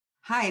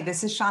Hi,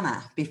 this is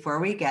Shauna. Before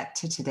we get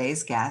to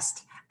today's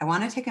guest, I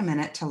want to take a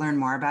minute to learn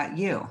more about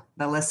you,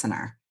 the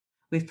listener.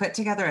 We've put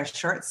together a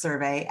short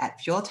survey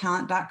at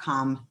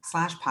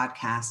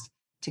fueltalent.com/podcast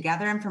to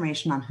gather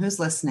information on who's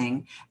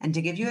listening and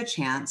to give you a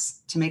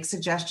chance to make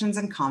suggestions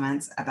and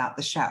comments about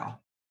the show.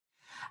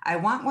 I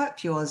want What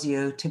Fuels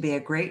You to be a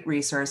great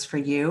resource for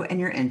you and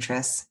your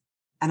interests,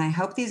 and I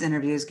hope these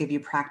interviews give you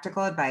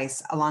practical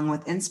advice along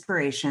with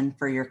inspiration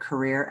for your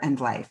career and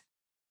life.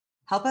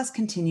 Help us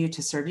continue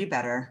to serve you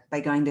better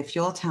by going to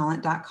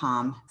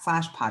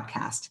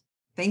fueltalent.com/podcast.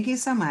 Thank you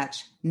so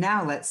much.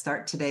 Now let's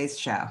start today's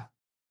show.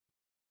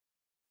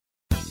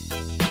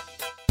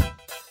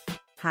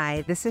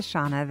 Hi, this is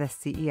Shauna, the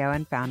CEO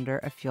and founder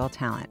of Fuel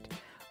Talent.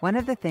 One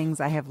of the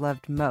things I have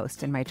loved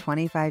most in my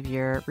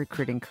 25-year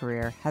recruiting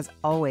career has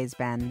always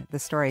been the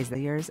stories, the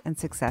years, and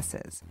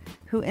successes,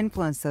 who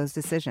influenced those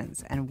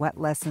decisions, and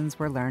what lessons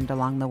were learned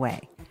along the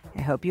way.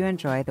 I hope you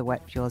enjoy the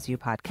What Fuels You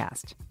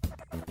podcast.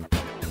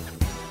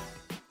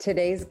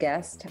 Today's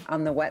guest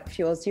on the What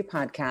Fuels You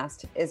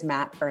podcast is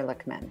Matt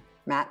Ehrlichman.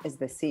 Matt is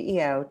the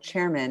CEO,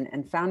 chairman,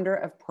 and founder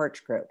of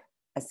Porch Group,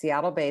 a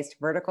Seattle-based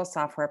vertical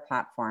software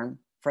platform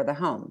for the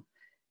home.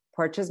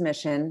 Porch's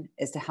mission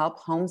is to help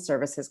home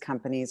services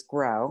companies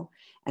grow,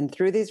 and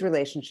through these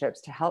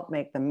relationships to help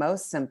make the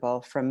most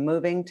simple from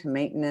moving to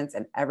maintenance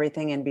and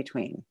everything in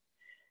between.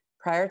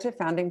 Prior to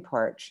founding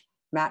Porch,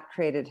 Matt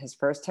created his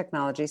first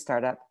technology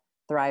startup,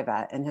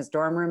 Thriva, in his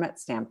dorm room at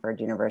Stanford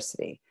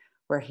University,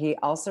 where he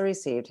also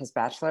received his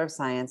Bachelor of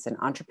Science in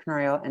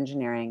Entrepreneurial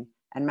Engineering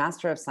and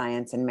Master of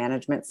Science in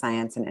Management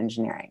Science and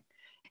Engineering.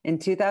 In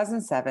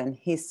 2007,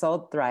 he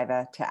sold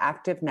Thriva to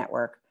Active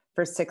Network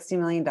for $60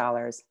 million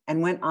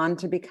and went on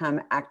to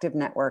become Active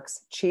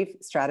Network's Chief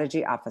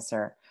Strategy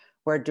Officer,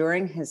 where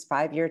during his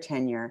 5-year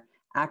tenure,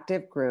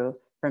 Active grew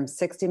from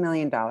 $60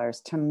 million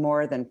to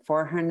more than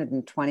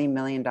 $420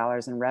 million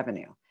in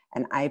revenue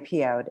and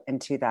IPO'd in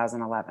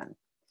 2011.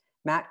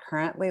 Matt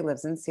currently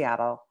lives in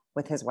Seattle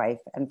with his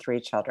wife and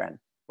 3 children.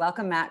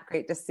 Welcome, Matt.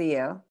 Great to see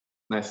you.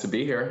 Nice to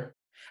be here.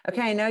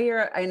 Okay, I know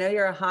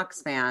you're a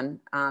Hawks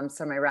fan.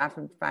 So my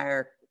rapid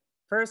fire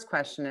first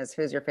question is,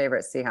 who's your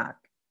favorite Seahawk?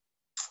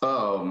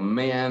 Oh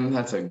man,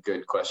 that's a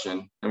good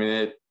question. I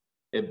mean,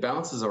 it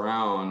bounces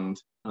around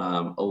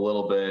a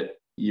little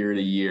bit year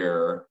to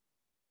year.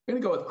 I'm gonna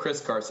go with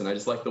Chris Carson. I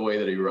just like the way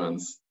that he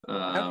runs.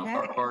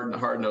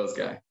 Hard-nosed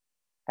guy.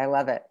 I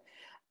love it.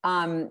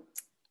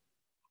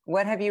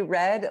 What have you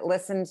read,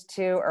 listened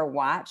to, or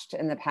watched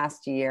in the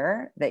past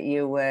year that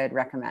you would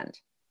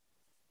recommend?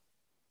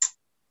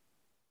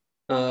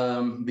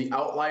 The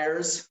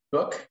Outliers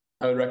book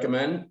I would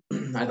recommend.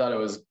 I thought it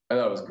was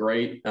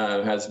great.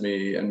 It has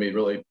me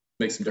really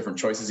make some different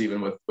choices even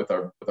with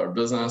our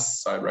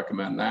business. So I'd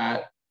recommend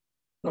that.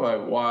 I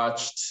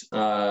watched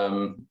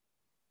The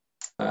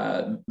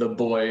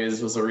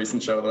Boys was a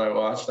recent show that I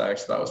watched. I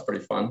actually thought it was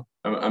pretty fun.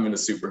 I'm into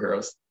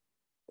superheroes.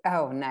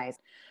 Oh, nice.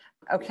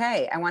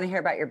 Okay, I want to hear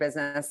about your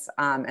business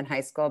in high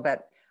school,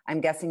 but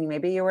I'm guessing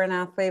maybe you were an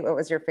athlete. What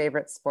was your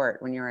favorite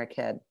sport when you were a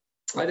kid?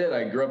 I did.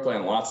 I grew up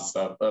playing lots of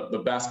stuff.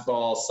 The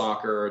basketball,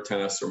 soccer,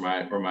 tennis were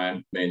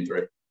my main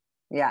 3.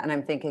 Yeah, and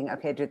I'm thinking,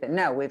 okay,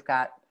 we've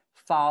got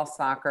fall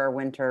soccer,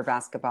 winter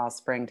basketball,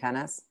 spring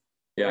tennis.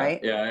 Yeah,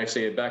 right? Yeah.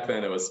 Actually, back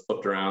then it was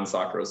flipped around.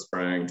 Soccer was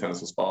spring,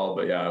 tennis was fall.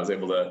 But yeah, I was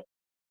able to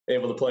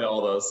play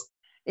all those.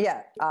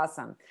 Yeah,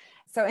 awesome.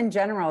 So in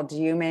general,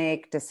 do you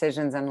make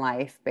decisions in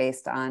life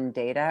based on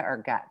data or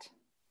gut?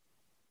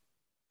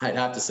 I'd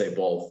have to say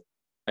both.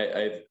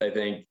 I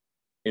think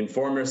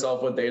inform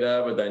yourself with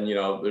data, but then,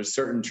 there's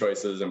certain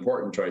choices,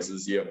 important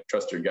choices, you have to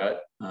trust your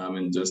gut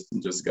and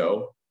just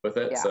go with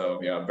it. Yeah.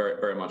 So yeah,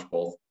 very, very much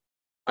both.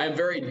 I am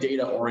very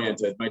data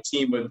oriented. My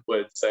team would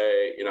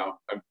say,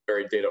 I'm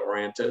very data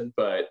oriented,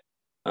 but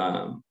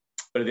at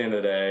the end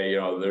of the day,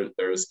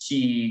 there's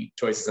key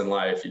choices in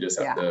life. You just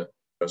have to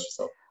trust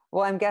yourself.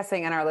 Well, I'm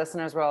guessing, and our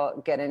listeners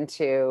will get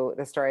into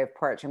the story of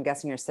Porch, I'm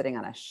guessing you're sitting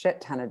on a shit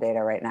ton of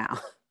data right now.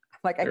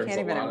 I can't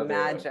even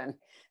imagine.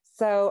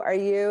 So are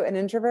you an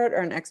introvert or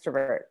an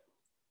extrovert?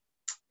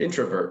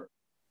 Introvert.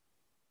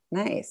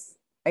 Nice.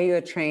 Are you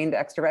a trained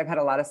extrovert? I've had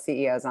a lot of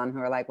CEOs on who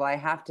are like, well, I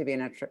have to be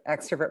an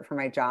extrovert for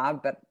my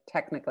job, but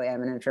technically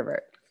I'm an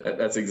introvert.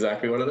 That's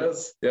exactly what it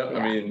is. Yep. Yeah.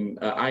 I mean,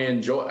 I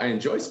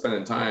enjoy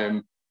spending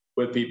time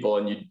with people,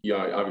 and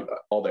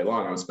all day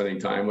long I'm spending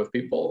time with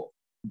people,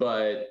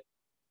 but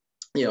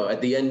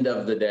at the end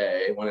of the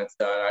day, when it's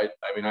done,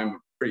 I'm a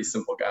pretty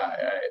simple guy.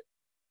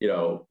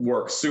 I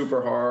work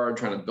super hard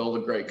trying to build a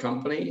great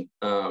company,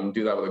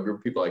 do that with a group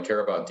of people I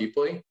care about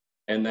deeply,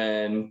 and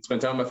then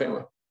spend time with my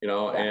family,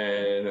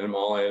 and I'm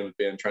all in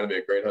trying to be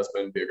a great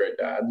husband, be a great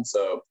dad. And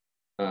so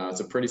it's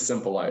a pretty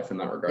simple life in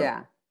that regard.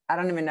 Yeah. I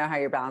don't even know how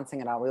you're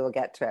balancing it all. We will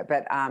get to it.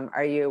 But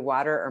are you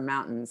water or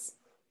mountains?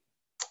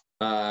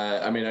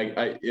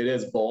 It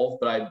is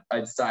both, but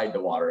I'd side to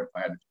water if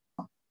I had to.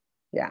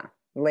 Yeah.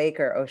 Lake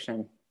or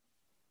ocean?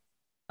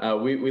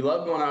 We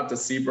love going out to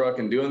Seabrook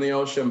and doing the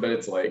ocean, but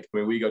it's lake. I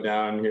mean, we go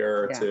down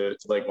here to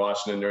Lake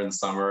Washington during the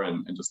summer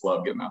and just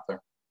love getting out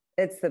there.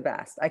 It's the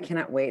best. I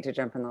cannot wait to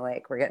jump in the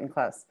lake. We're getting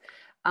close.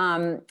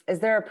 Is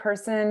there a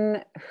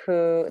person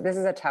who, this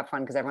is a tough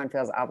one because everyone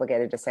feels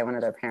obligated to say one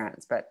of their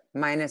parents, but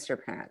minus your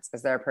parents,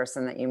 is there a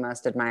person that you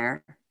most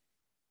admire?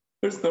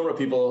 There's a number of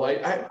people.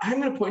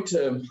 I'm going to point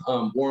to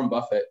Warren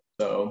Buffett,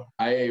 though.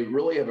 I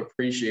really have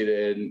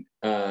appreciated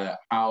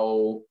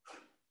how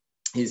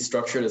he's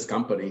structured his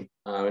company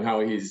and how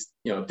he's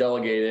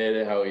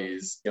delegated, how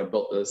he's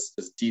built this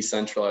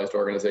decentralized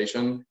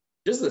organization.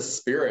 Just the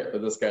spirit that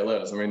this guy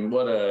lives. I mean,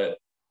 what a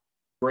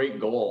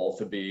great goal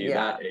to be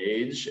that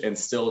age and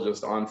still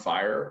just on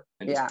fire.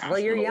 And well,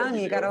 you're young.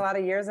 You got a lot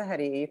of years ahead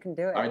of you. You can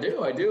do it. I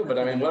do. But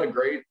I mean, what a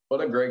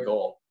great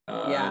goal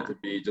to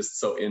be just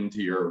so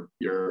into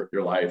your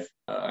life.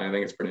 I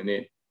think it's pretty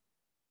neat.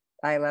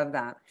 I love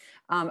that.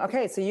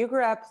 Okay, so you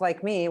grew up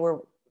like me. We're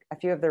a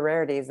few of the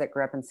rarities that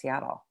grew up in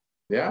Seattle.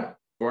 Yeah,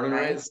 born and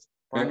raised.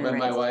 I met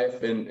my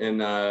wife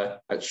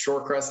at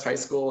Shorecrest High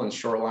School in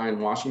Shoreline,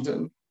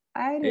 Washington.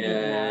 I didn't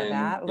know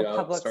that.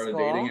 Public started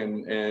school.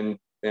 Dating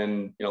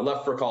and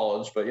left for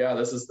college. But yeah,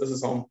 this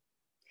is home.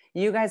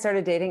 You guys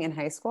started dating in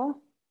high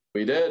school?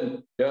 We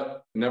did.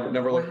 Yep.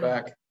 Never looked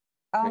back.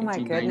 Oh my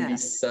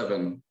goodness.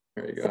 1997.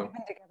 There you go. So we've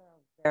been together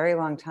a very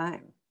long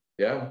time.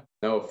 Yeah.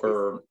 No,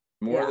 for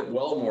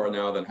more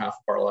now than half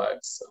of our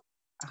lives. So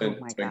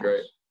it's been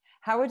great.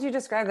 How would you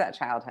describe that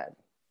childhood?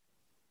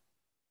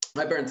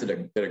 My parents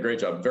did a great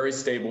job. Very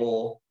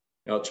stable,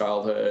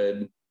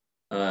 childhood.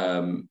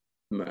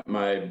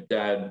 My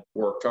dad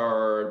worked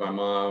hard. My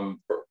mom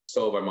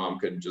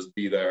could just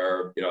be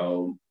there,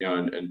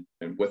 and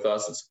with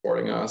us and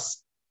supporting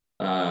us.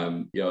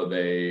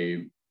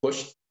 They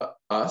pushed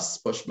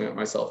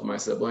myself and my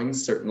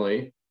siblings.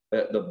 Certainly,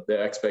 the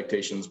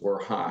expectations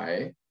were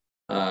high,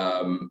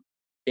 and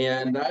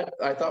that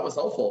I thought was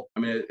helpful. I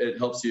mean, it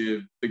helps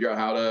you figure out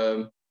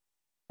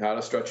how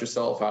to stretch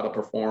yourself, how to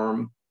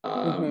perform.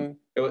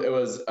 It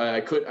was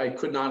I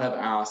could not have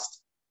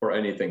asked for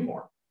anything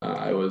more.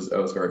 I was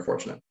very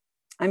fortunate.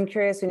 I'm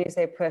curious when you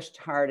say pushed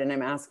hard, and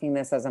I'm asking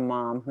this as a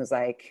mom who's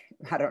like,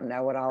 I don't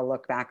know what I'll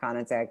look back on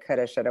and say I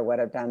coulda, shoulda, would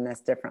have done this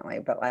differently.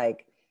 But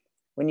like,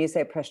 when you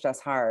say pushed us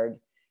hard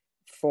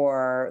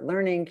for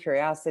learning,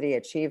 curiosity,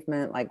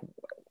 achievement, like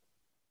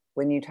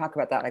when you talk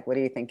about that, like, what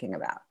are you thinking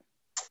about?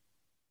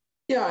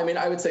 Yeah, I mean,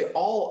 I would say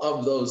all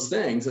of those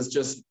things. It's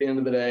just at the end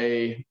of the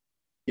day,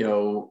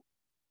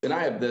 and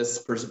I have this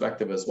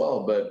perspective as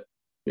well, but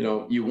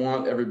you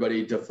want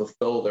everybody to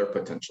fulfill their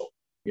potential,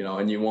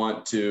 and you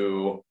want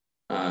to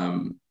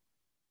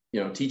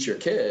teach your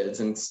kids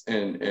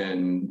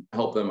and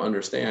help them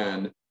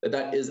understand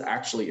that is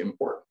actually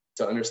important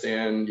to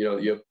understand.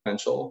 You have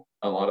potential,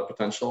 a lot of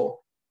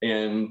potential,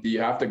 and you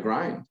have to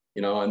grind.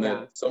 And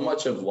that so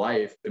much of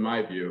life, in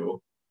my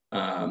view,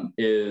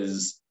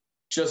 is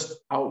just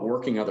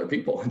outworking other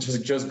people and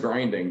just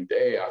grinding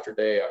day after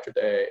day after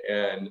day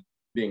and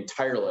being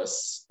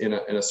tireless in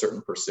a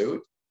certain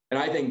pursuit. And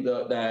I think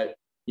that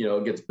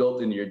gets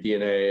built into your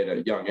DNA at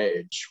a young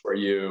age, where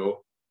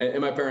and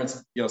my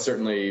parents,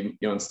 certainly,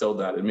 instilled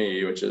that in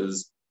me, which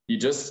is you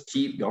just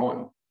keep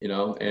going,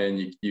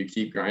 and you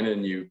keep grinding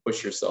and you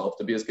push yourself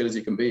to be as good as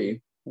you can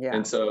be. Yeah.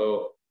 And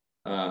so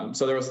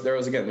there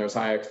was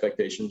high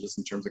expectations just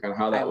in terms of kind of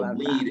how that would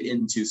lead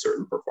into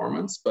certain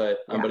performance. But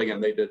again,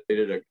 they did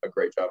a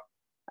great job.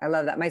 I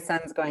love that. My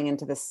son's going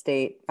into the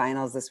state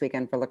finals this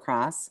weekend for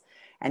lacrosse,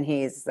 and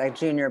he's a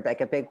junior,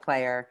 like a big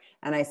player.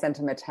 And I sent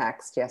him a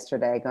text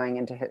yesterday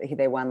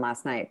they won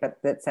last night, but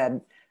that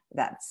said,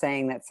 that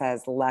saying that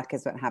says, luck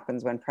is what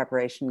happens when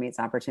preparation meets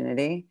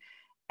opportunity.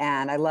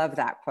 And I love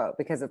that quote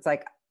because it's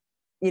like,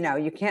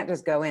 you can't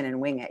just go in and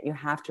wing it. You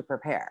have to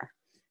prepare.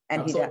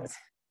 And Absolutely. He does.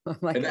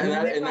 Like, and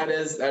that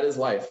is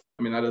life.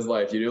 I mean, that is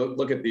life. You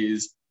look at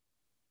these,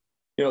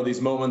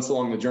 these moments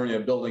along the journey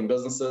of building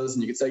businesses,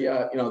 and you could say,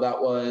 that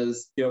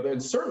was,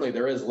 and certainly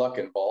there is luck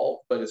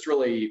involved, but it's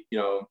really,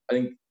 I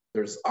think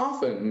there's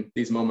often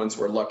these moments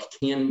where luck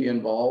can be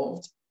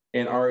involved.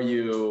 And are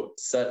you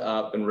set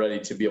up and ready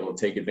to be able to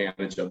take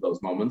advantage of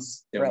those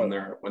moments when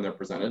they're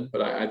presented?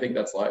 But I think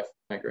that's life.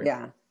 I agree.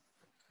 Yeah,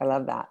 I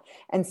love that.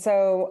 And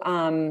so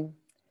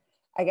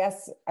I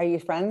guess, are you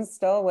friends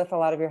still with a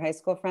lot of your high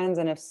school friends?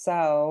 And if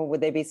so, would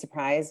they be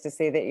surprised to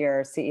see that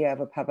you're CEO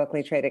of a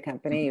publicly traded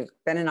company? You've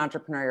been an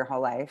entrepreneur your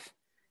whole life.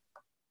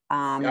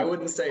 I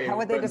wouldn't say how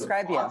would they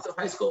describe you? Lots of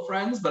high school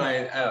friends, but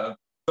I have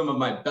some of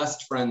my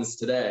best friends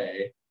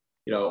today.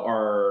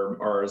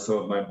 Are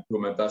some of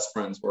my best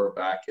friends were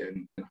back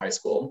in high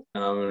school,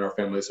 and our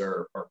families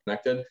are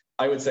connected.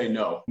 I would say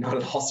no, not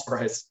at all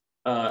surprised.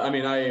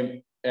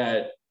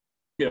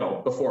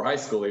 Before high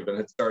school even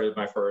had started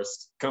my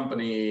first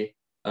company.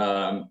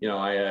 I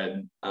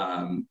had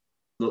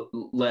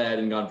led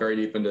and gone very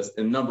deep into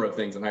a number of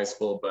things in high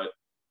school, but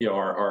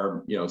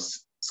our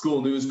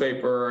school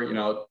newspaper,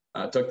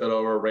 took that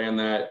over, ran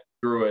that,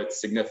 grew it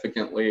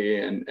significantly,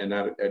 and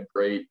that had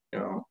great,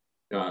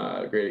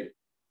 great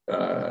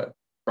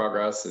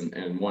progress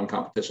and won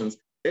competitions.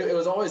 It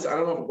was always, I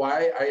don't know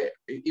why,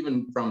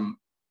 even from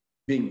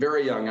being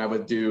very young, I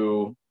would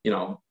do,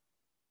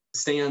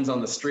 stands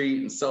on the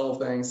street and sell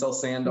things, sell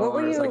sand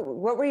dollars.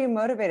 What were you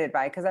motivated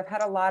by? Because I've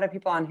had a lot of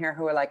people on here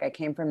who are like, I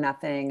came from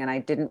nothing and I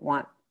didn't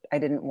want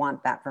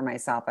that for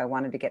myself. I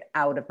wanted to get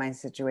out of my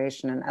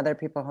situation. And other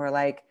people who are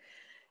like,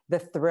 the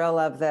thrill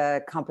of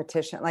the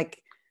competition.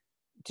 Like,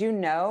 do you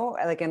know,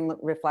 like in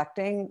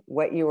reflecting,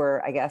 what you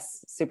were, I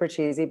guess, super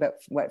cheesy, but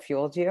what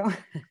fueled you?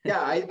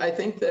 Yeah, I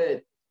think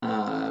that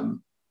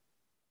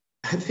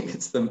I think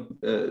it's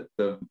the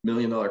 $1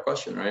 million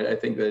question, right? I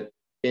think that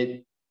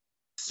it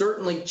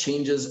certainly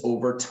changes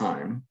over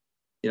time.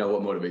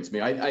 What motivates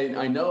me.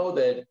 I know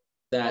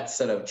that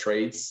set of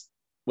traits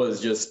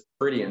was just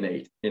pretty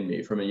innate in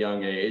me from a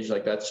young age.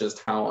 Like, that's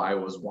just how I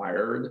was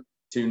wired,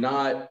 to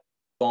not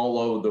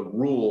follow the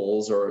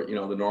rules or,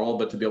 the normal,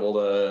 but to be able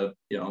to,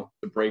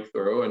 to break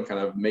through and kind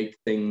of make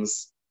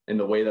things in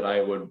the way that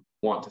I would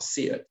want to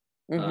see it.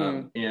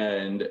 Mm-hmm.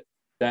 And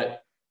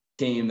that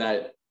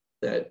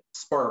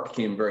spark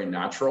came very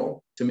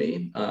natural to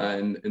me,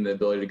 and the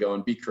ability to go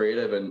and be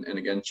creative and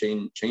again,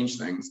 change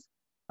things,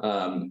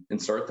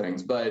 and start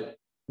things. But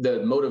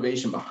the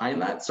motivation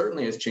behind that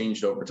certainly has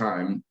changed over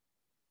time.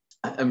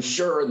 I'm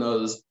sure in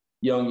those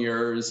young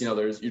years,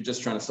 you're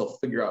just trying to still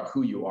figure out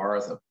who you are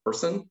as a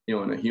person,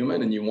 and a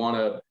human, and you want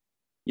to,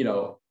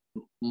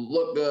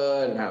 look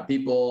good and have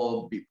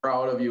people be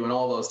proud of you and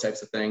all those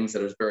types of things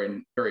that is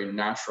very, very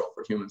natural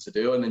for humans to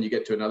do. And then you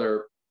get to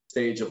another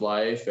stage of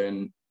life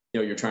and,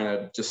 you're trying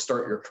to just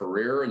start your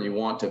career and you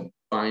want to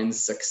find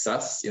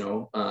success,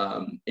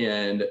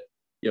 and,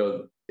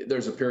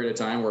 there's a period of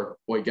time where,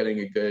 boy, getting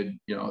a good,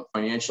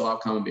 financial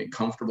outcome and being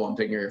comfortable and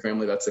taking care of your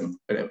family, that's an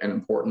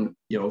important,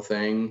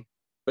 thing.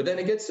 But then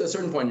it gets to a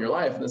certain point in your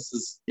life, and this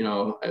is,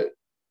 more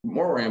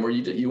where I am, where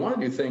you want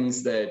to do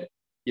things that,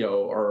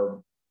 are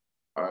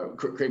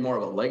create more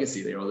of a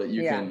legacy, that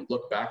you can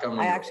look back on.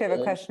 I actually have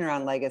a question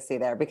around legacy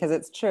there, because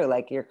it's true.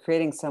 Like, you're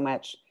creating so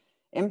much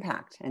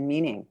impact and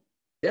meaning.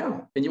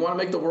 Yeah. And you want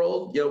to make the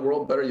world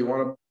better. You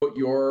want to put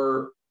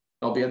your,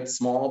 albeit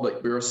small,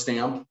 but your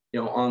stamp,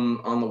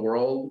 on the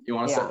world. You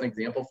want to set an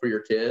example for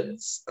your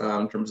kids,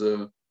 in terms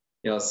of,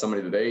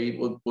 somebody that they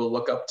will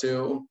look up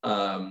to.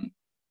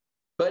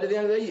 But at the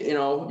end of the day,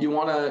 you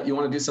want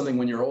to do something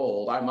when you're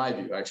old. My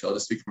view, actually, I'll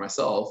just speak for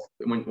myself.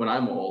 When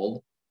I'm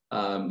old,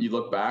 you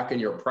look back and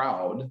you're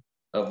proud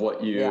of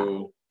what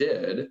you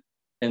did.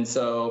 And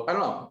so I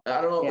don't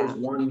know if there's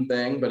one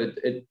thing, but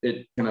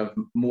it kind of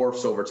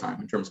morphs over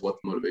time in terms of what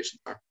the motivations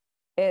are.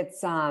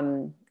 It's,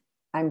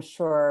 I'm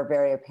sure,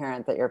 very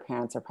apparent that your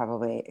parents are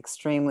probably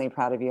extremely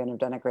proud of you and have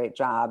done a great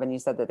job. And you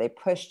said that they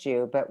pushed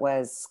you, but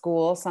was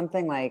school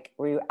something like,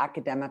 were you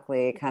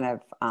academically kind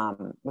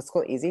of, was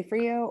school easy for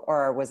you?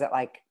 Or was it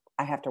like,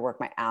 I have to work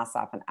my ass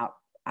off and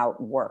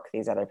outwork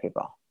these other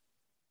people?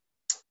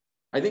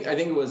 I think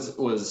it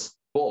was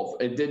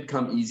both. It did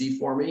come easy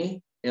for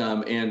me.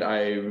 And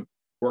I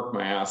worked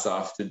my ass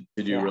off to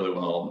do really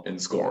well in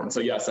school. And so,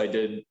 yes, I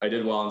did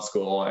well in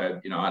school. I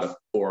had a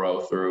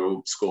 4.0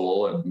 through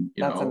school, and,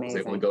 was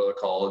able to go to the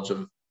college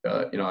of,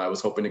 I was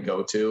hoping to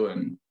go to.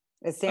 And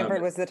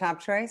Stanford was the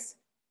top choice?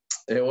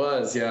 It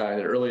was, yeah. I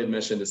had early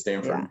admission to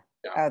Stanford.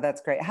 Yeah. Oh,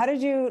 that's great. How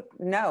did you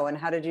know, and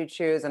how did you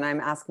choose? And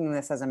I'm asking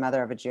this as a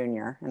mother of a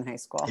junior in high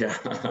school. Yeah.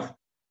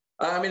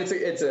 I mean,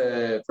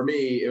 for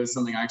me, it was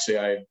something actually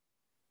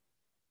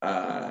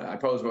I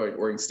probably was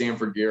wearing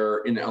Stanford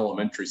gear in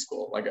elementary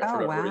school. Like,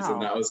 for whatever reason,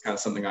 that was kind of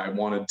something I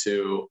wanted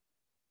to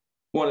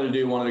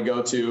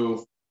go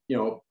to,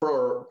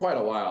 for quite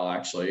a while,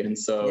 actually. And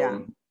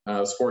so I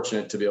was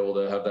fortunate to be able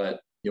to have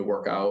that,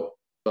 work out.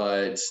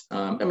 But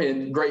I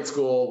mean, great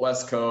school,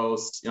 West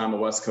Coast. I'm a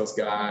West Coast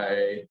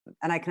guy.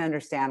 And I can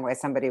understand why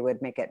somebody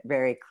would make it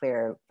very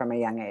clear from a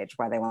young age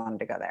why they wanted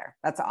to go there.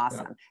 That's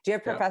awesome. Yeah. Do you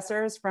have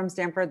professors from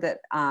Stanford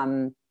that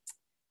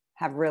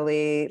have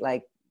really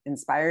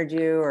inspired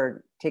you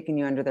or taken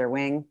you under their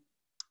wing?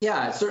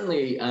 Yeah,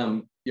 certainly,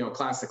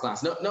 class to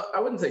class. No,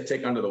 I wouldn't say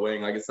take under the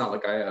wing. Like, it's not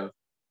like I have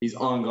these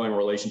ongoing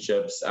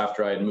relationships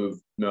after I had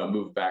moved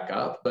back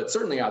up, but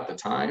certainly at the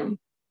time,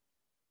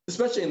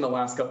 especially in the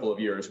last couple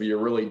of years where you're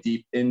really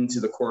deep into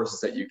the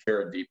courses that you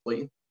cared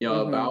deeply,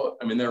 about,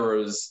 I mean, there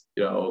was,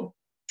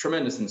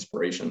 tremendous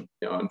inspiration,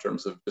 in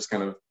terms of just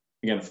kind of,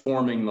 again,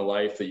 forming the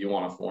life that you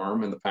want to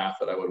form and the path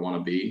that I would want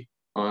to be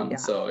on. Yeah.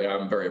 So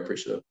I'm very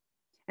appreciative.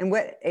 And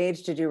what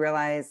age did you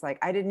realize,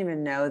 I didn't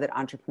even know that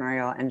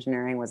entrepreneurial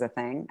engineering was a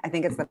thing? I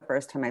think it's the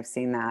first time I've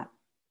seen that.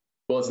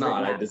 Well, it's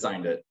not. I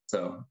designed it.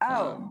 So.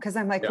 Oh, because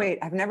I'm like, wait,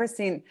 I've never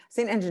seen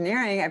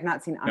engineering. I've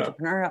not seen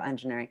entrepreneurial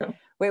engineering. Yeah.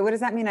 Wait, what does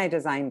that mean? I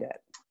designed it.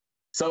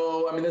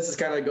 So, I mean, this is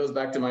kind of goes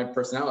back to my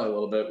personality a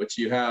little bit, which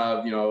you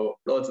have,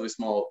 relatively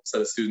small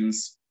set of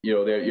students, you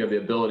have the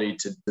ability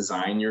to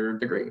design your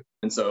degree.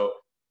 And so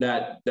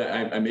that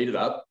I made it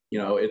up,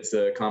 it's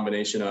a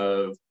combination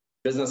of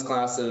business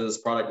classes,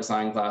 product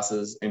design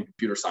classes, and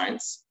computer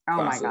science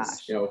classes,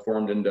 my gosh.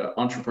 Formed into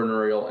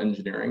entrepreneurial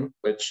engineering,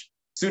 which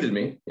suited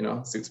me,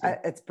 suits me.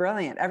 It's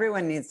brilliant.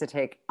 Everyone needs to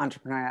take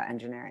entrepreneurial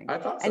engineering. I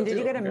thought so. And did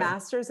you get a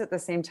master's at the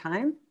same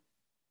time?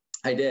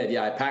 I did.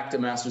 Yeah. I packed a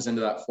master's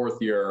into that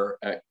fourth year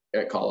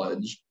at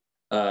college.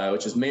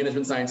 which is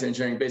management, science, and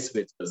engineering.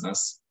 Basically, it's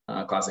business,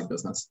 classic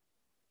business.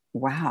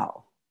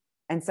 Wow.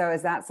 And so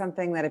is that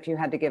something that if you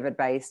had to give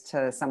advice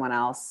to someone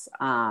else,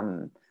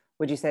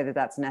 would you say that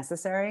that's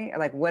necessary?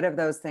 Like, what of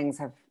those things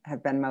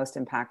have been most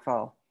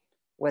impactful?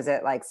 Was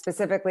it like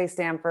specifically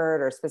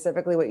Stanford or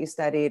specifically what you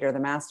studied or the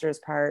master's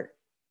part?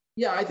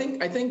 Yeah, I think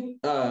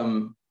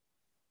the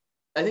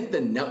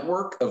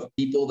network of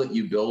people that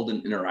you build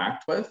and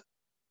interact with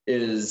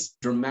is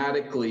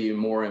dramatically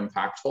more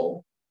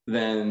impactful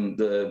than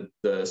the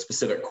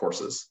specific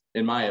courses,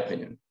 in my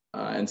opinion.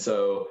 And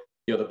so,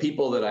 the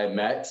people that I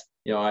met,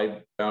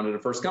 I founded a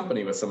first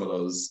company with some of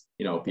those,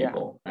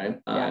 people, right?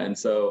 And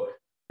so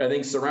I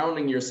think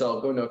surrounding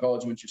yourself, going to a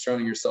college, once you're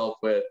surrounding yourself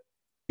with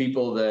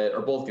people that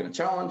are both going to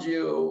challenge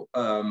you,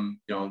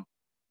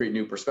 create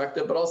new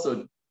perspective, but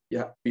also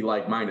be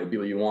like-minded,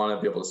 people you want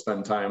to be able to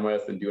spend time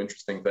with and do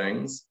interesting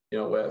things,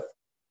 with.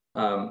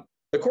 The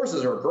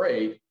courses are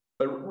great,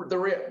 but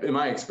in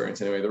my experience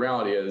anyway, the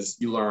reality is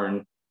you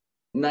learn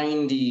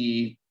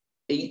 98%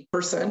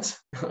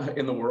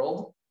 in the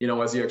world,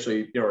 as you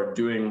actually are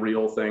doing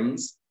real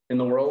things in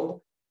the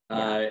world.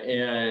 But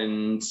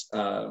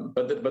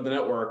the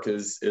network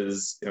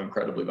is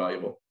incredibly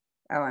valuable.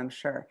 Oh, I'm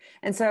sure.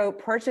 And so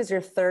Porch is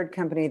your third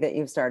company that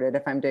you've started,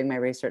 if I'm doing my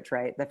research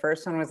right. The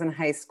first one was in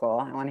high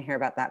school. I want to hear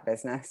about that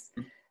business.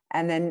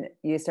 And then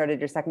you started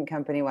your second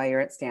company while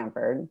you're at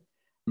Stanford.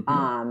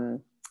 Mm-hmm.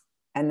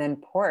 And then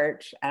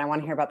Porch, and I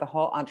want to hear about the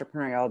whole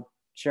entrepreneurial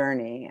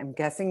journey. I'm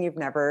guessing you've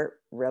never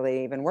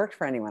really even worked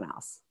for anyone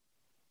else.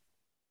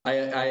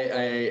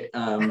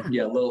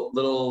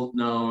 Little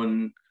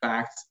known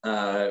fact,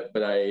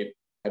 but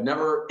I've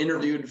never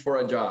interviewed for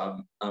a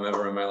job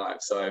ever in my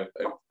life. So I've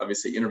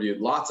obviously interviewed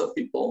lots of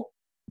people,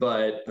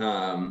 but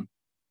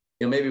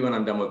maybe when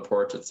I'm done with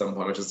Porch at some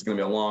point, which is going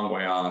to be a long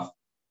way off,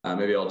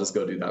 maybe I'll just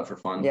go do that for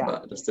fun,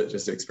 just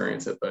to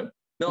experience it. But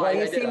no, well,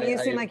 you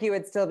seem like you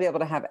would still be able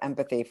to have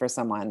empathy for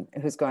someone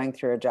who's going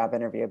through a job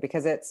interview,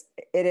 because it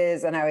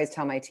is, and I always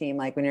tell my team,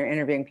 like when you're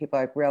interviewing people,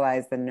 like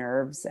realize the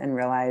nerves and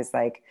realize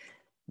like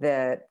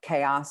the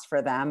chaos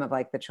for them of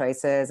like the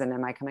choices and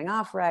am I coming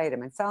off right?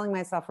 Am I selling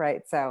myself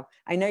right? So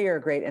I know you're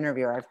a great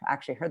interviewer. I've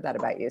actually heard that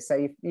about you.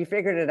 So you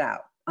figured it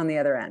out on the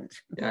other end.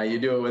 Yeah, you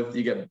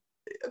get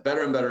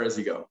better and better as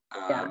you go.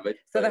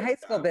 So the high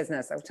school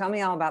business, tell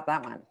me all about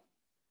that one.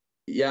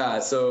 Yeah,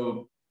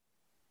 so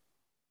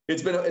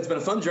it's been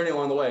a fun journey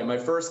along the way. My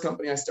first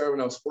company I started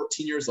when I was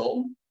 14 years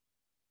old.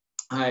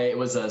 It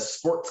was a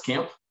sports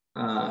camp.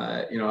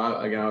 I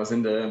was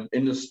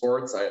into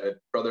sports. I had a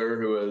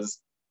brother who was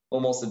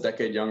almost a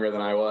decade younger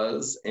than I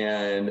was.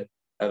 And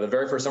the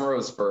very first summer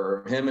was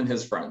for him and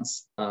his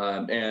friends,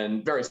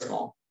 and very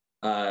small,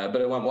 but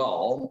it went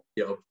well.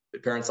 The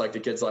parents liked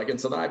it, kids liked it.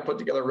 And so then I put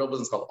together a real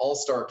business called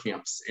All-Star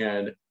Camps.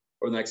 And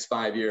over the next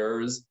 5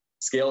 years,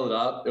 scaled it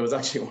up. It was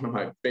actually one of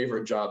my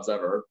favorite jobs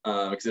ever,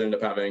 because it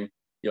ended up having,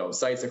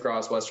 sites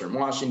across Western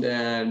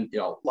Washington,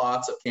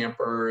 lots of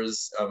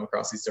campers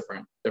across these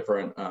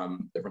different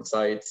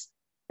sites.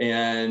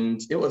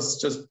 And it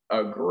was just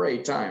a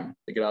great time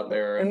to get out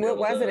there. And what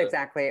was it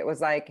exactly? It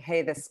was like,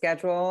 hey, the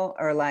schedule,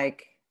 or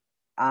like,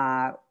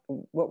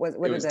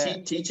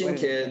 teaching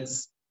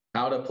kids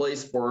how to play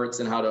sports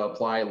and how to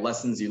apply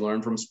lessons you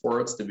learn from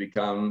sports to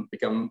become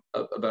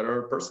a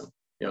better person,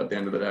 at the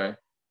end of the day.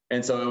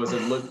 And so it was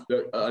an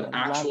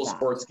actual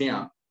sports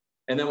camp.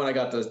 And then when I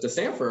got to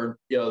Stanford,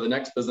 the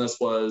next business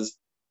was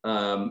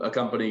a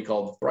company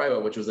called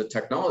Thriva, which was a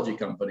technology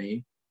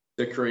company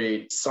to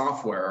create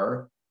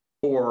software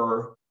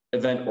for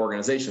event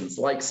organizations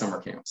like summer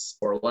camps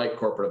or like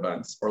corporate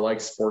events or like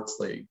sports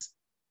leagues.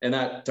 And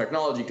that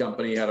technology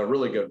company had a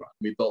really good run.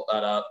 We built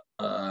that up,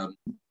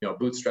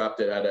 bootstrapped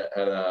it,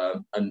 had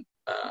a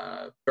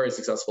very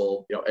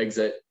successful,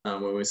 exit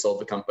when we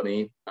sold the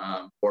company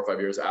 4 or 5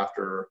 years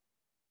after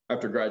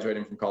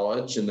graduating from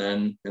college, and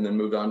then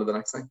moved on to the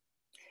next thing.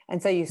 And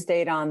so you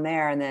stayed on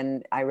there, and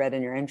then I read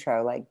in your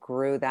intro, like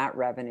grew that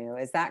revenue.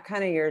 Is that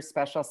kind of your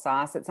special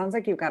sauce? It sounds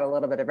like you've got a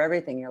little bit of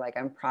everything. You're like,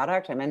 I'm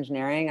product, I'm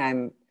engineering,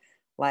 I'm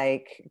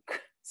like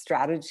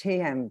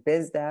strategy, I'm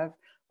biz dev.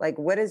 Like,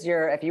 what is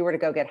if you were to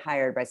go get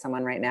hired by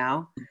someone right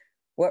now,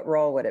 what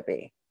role would it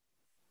be?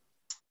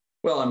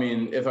 Well, I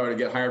mean, if I were to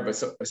get hired by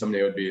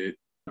somebody, it would be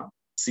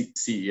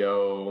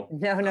CEO.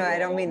 No, I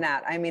don't mean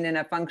that. I mean in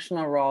a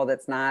functional role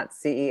that's not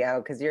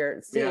CEO, because you're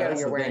CEO,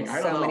 you're wearing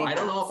so many hats. I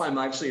don't know if I'm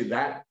actually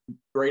that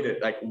great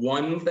at like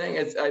one thing.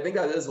 I think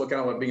that is what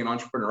being an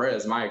entrepreneur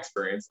is, my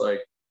experience. Like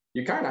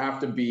you kind of have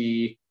to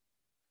be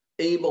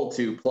able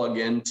to plug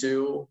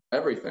into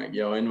everything,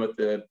 in with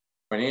the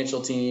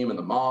financial team and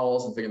the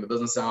models and figuring the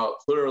business out.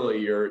 Clearly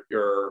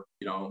your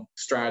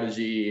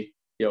strategy,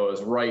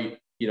 is right,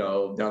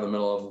 down the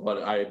middle of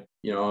what I'm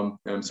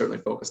certainly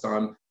focused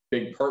on.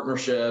 Big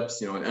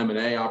partnerships, and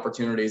M&A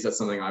opportunities. That's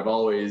something I've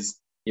always,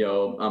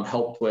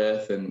 helped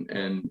with and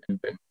been,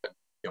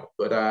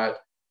 good at.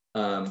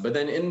 But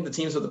then in the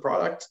teams with the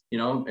product,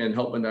 and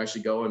helping to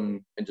actually go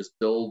and just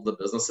build the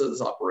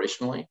businesses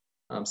operationally.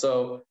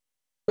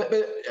 But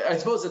I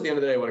suppose at the end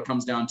of the day, what it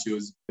comes down to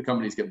is the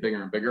companies get bigger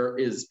and bigger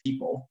is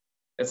people.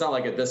 it's not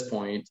like at this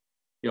point,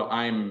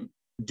 I'm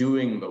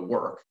doing the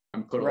work.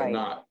 I'm clearly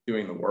not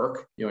doing the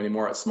work,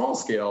 anymore at small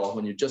scale.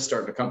 When you just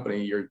start a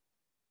company, you're,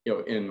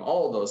 in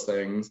all of those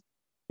things,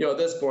 at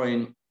this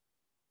point,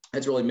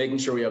 it's really making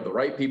sure we have the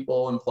right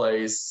people in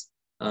place,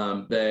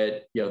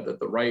 that the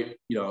right,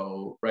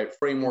 right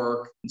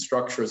framework and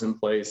structures in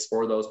place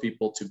for those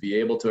people to be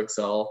able to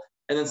excel,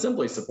 and then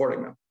simply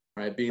supporting them,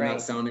 right? Being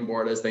that sounding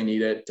board as they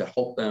need it to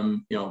help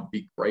them,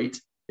 be great,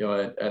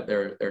 at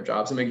their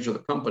jobs, and making sure the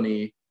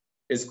company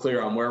is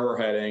clear on where we're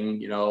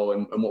heading,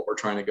 and what we're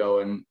trying to go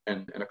and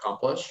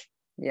accomplish.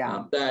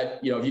 Yeah.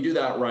 That, if you do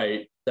that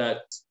right,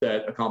 that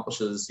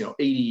accomplishes,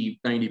 80,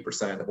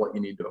 90% of what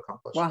you need to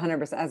accomplish.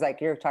 100%. I was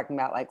like, you're talking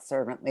about like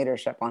servant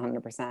leadership,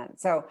 100%.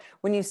 So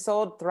when you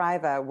sold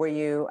Thriva, were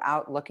you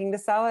out looking to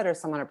sell it, or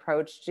someone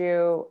approached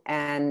you?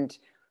 And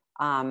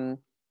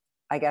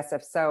I guess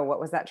if so, what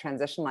was that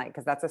transition like?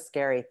 Because that's a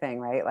scary thing,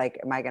 right? Like,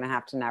 am I going to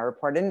have to now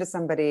report into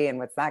somebody, and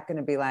what's that going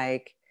to be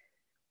like?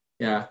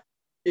 Yeah.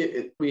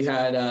 We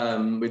had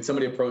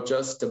somebody approach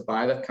us to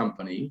buy the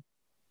company.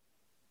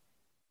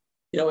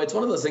 It's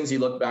one of those things you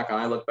look back on,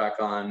 I look back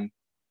on,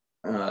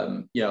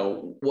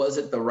 was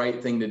it the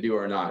right thing to do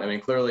or not? I mean,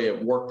 clearly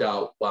it worked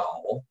out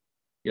well.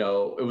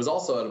 It was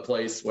also at a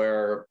place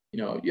where,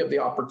 you have the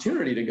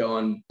opportunity to go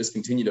and just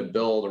continue to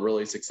build a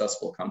really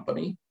successful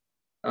company.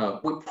 I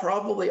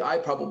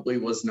probably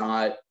was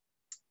not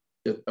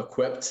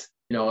equipped,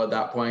 at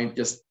that point,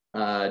 just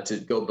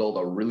to go build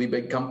a really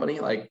big company.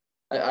 Like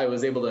I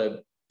was able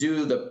to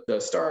do the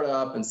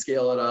startup and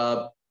scale it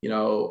up,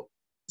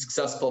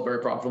 successful, very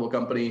profitable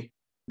company.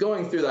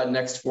 Going through that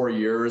next 4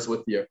 years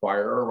with the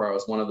acquirer, where I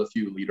was one of the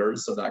few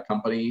leaders of that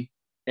company,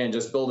 and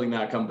just building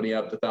that company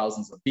up to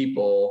thousands of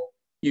people,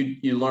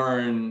 you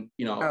learn,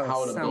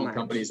 how to build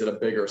companies at a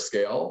bigger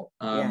scale.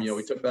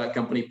 We took that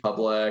company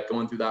public,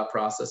 going through that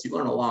process, you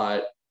learn a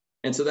lot.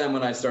 And so then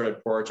when I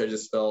started Porch, I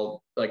just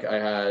felt like I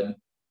had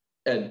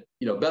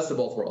best of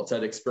both worlds.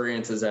 Had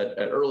experiences at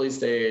early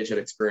stage, had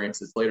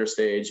experiences later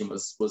stage, and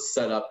was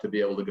set up to be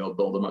able to go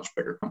build a much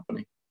bigger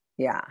company.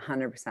 Yeah,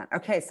 100%.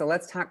 Okay, so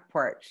let's talk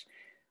Porch.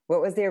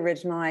 What was the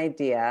original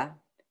idea,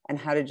 and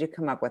how did you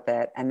come up with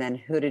it? And then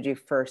who did you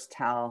first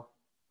tell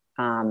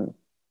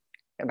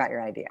about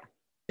your idea?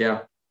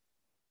 Yeah.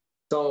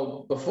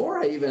 So before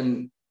I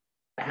even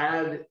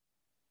had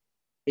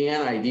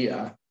an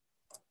idea,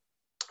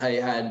 I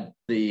had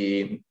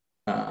the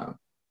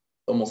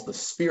almost the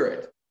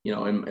spirit,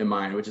 in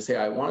mind, which is, hey,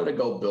 I wanted to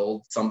go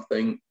build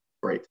something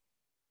great.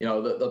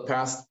 The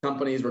past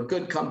companies were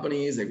good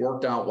companies. They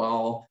worked out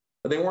well,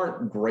 but they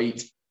weren't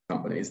great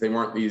companies. They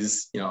weren't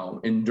these,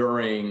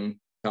 enduring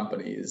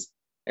companies.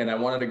 And I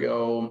wanted to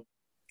go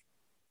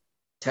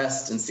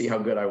test and see how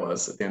good I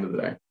was at the end of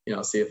the day,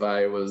 see if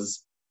I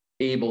was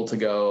able to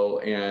go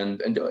and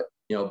do it,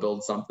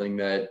 build something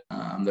that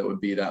would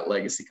be that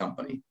legacy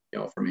company,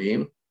 for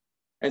me.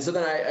 And so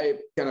then I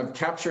kind of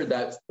captured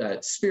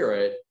that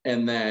spirit,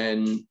 and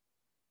then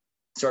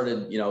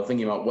started,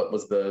 thinking about what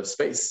was the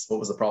space, what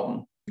was the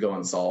problem to go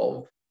and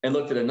solve, and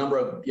looked at a number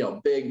of,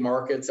 big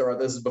markets. Or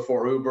this is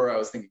before Uber. I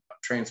was thinking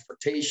about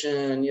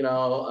transportation,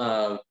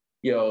 that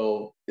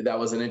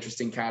was an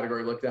interesting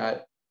category. Looked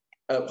at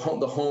the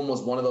home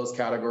was one of those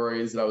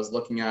categories that I was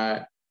looking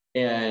at.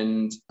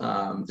 And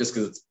just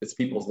because it's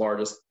people's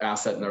largest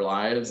asset in their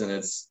lives, and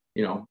it's,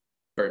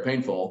 very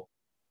painful.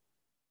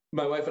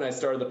 My wife and I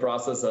started the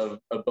process of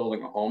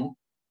building a home.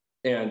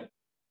 And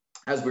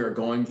as we were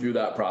going through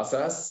that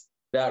process,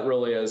 that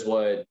really is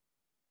what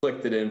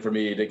clicked it in for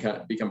me to kind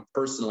of become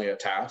personally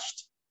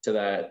attached to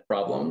that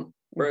problem,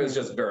 where it was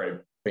just very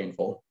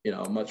painful,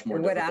 much more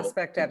What difficult.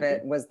 aspect of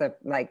it was the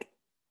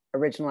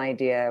original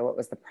idea? What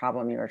was the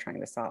problem you were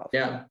trying to solve?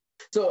 Yeah.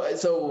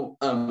 So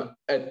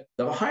at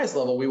the highest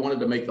level, we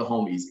wanted to make the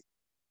home easy.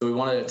 So we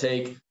wanted to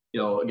take,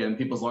 again,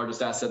 people's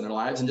largest asset in their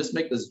lives, and just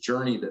make this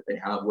journey that they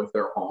have with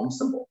their home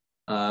simple.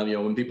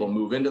 When people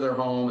move into their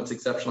home, it's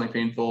exceptionally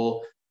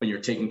painful. When you're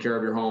taking care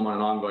of your home on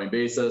an ongoing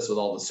basis with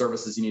all the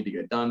services you need to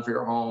get done for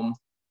your home,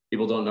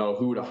 people don't know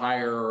who to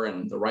hire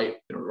and the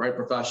right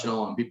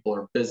professional, and people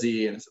are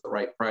busy and it's at the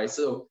right price.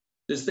 So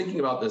just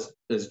thinking about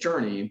this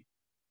journey,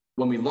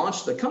 when we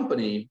launched the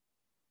company,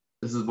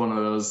 this is one of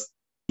those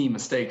key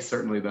mistakes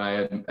certainly that I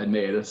had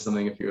made. This is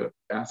something, if you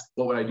ask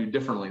what would I do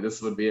differently, this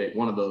would be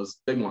one of those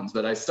big ones.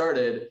 But I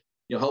started,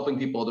 helping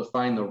people to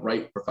find the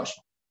right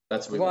professional.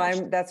 That's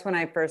what that's when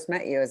I first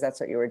met you, is that's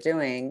what you were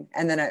doing.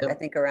 And then I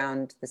think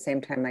around the same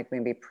time, like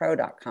maybe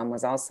Pro.com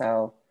was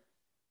also,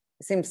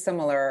 it seemed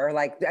similar, or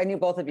like I knew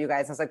both of you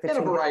guys. I was like, and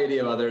a variety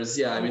of others.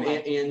 Yeah. I mean,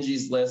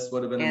 Angie's List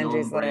would have been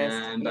Angie's a known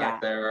brand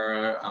back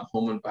there.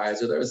 Home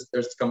Advisor.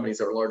 There's companies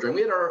that were larger, and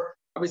we had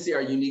obviously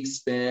our unique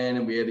spin,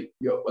 and we had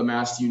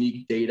amassed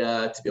unique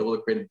data to be able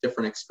to create a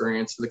different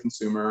experience for the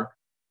consumer.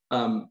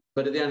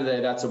 But at the end of the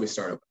day, that's what we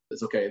started with.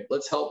 It's okay.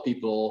 Let's help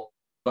people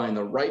find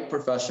the right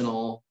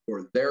professional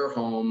for their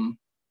home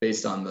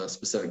based on the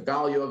specific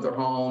value of their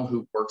home,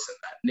 who works in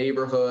that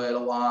neighborhood a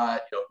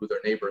lot, who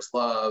their neighbors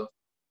love.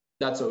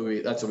 That's what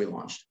we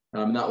launched.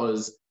 And that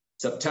was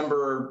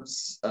September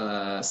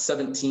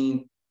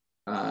 17th,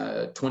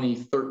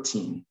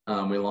 2013.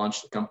 We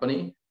launched the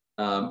company,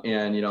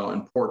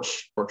 and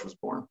Porch was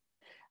born.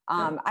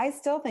 I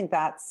still think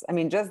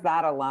just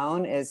that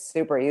alone is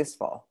super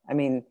useful. I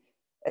mean,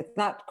 it's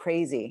not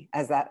crazy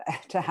as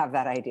that to have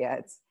that idea.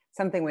 It's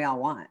something we all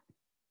want.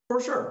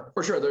 For sure.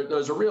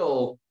 There's a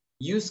real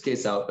use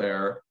case out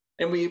there,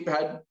 and we've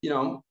had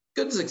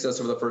good success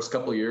over the first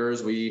couple of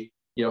years. We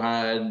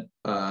had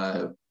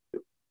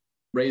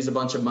raised a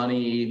bunch of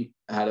money,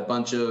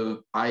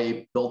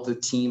 I built the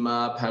team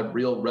up, had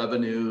real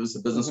revenues.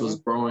 The business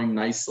was growing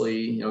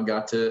nicely.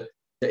 Got to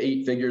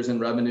 8 figures in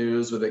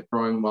revenues with it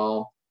growing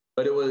well.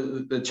 But it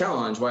was the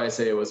challenge. Why I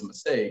say it was a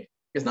mistake,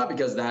 it's not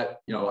because that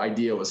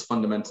idea was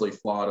fundamentally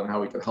flawed on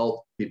how we could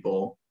help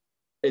people.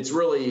 It's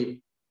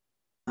really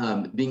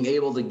being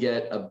able to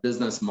get a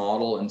business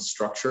model and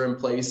structure in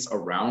place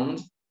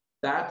around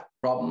that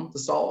problem to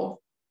solve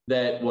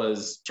that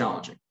was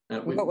challenging.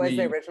 What was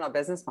the original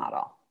business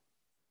model?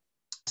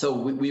 So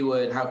we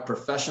would have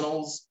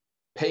professionals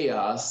pay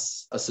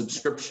us a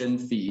subscription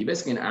fee,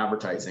 basically an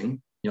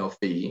advertising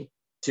fee,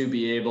 to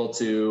be able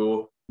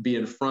to be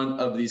in front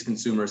of these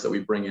consumers that we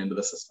bring into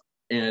the system.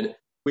 And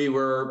we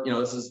were,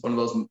 this is one of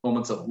those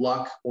moments of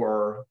luck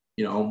or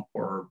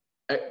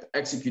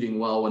executing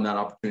well when that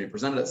opportunity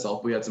presented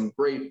itself. We had some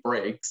great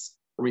breaks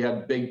where we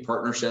had big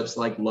partnerships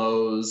like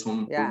Lowe's,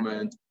 Home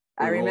Improvement.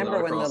 I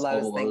remember when the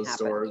Lowe's thing happened.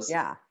 Stores.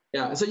 Yeah.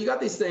 And so you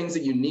got these things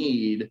that you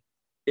need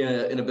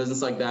in a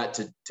business like that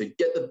to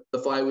get the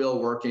flywheel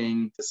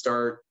working, to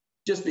start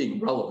just being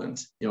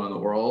relevant, in the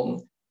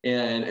world.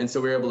 And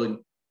so we were able to,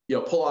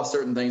 pull off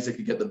certain things that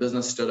could get the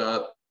business stood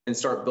up and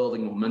start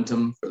building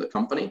momentum for the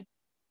company.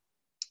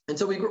 And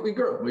so we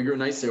grew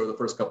nicely over the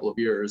first couple of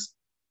years.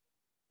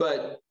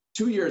 But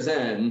 2 years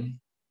in,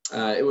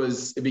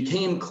 it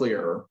became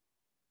clear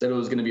that it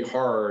was going to be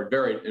hard,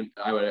 and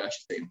I would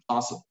actually say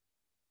impossible,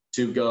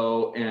 to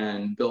go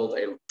and build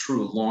a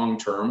true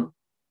long-term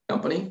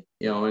company,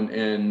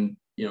 and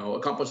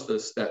accomplish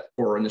that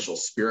core initial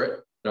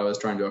spirit that I was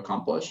trying to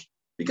accomplish.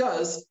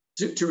 Because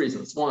two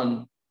reasons.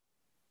 One,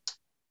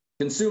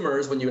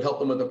 consumers, when you would help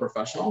them with a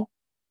professional,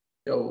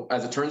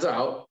 as it turns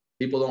out,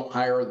 people don't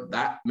hire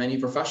that many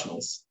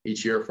professionals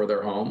each year for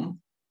their home.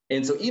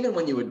 And so even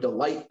when you would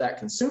delight that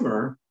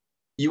consumer,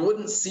 you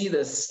wouldn't see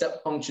this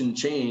step function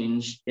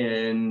change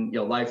in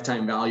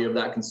lifetime value of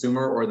that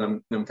consumer or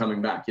them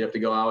coming back. You have to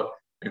go out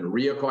and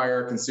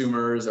reacquire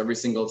consumers every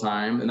single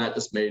time. And that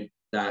just made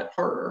that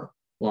harder,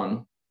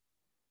 one.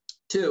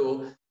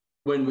 Two,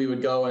 when we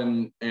would go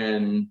and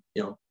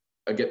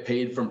get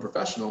paid from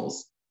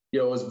professionals,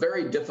 it was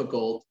very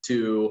difficult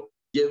to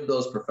give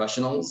those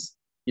professionals,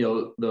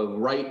 the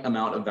right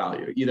amount of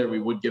value. Either we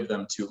would give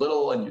them too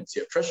little and you'd see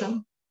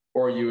attrition,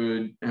 or you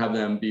would have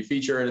them be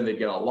featured and they'd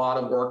get a lot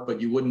of work,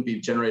 but you wouldn't be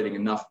generating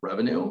enough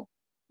revenue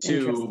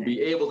to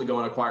be able to go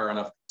and acquire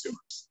enough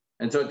consumers.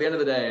 And so at the end of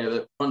the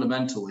day,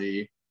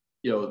 fundamentally,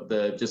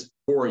 the just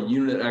core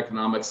unit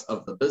economics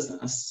of the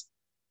business,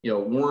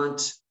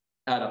 weren't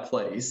at a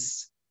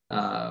place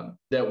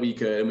that we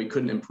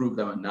couldn't improve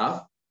them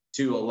enough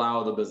to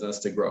allow the business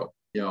to grow,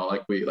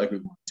 like we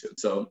wanted to.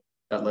 So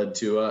that led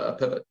to a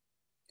pivot.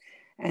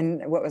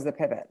 And what was the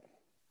pivot?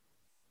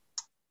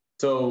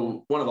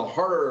 So one of the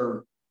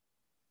harder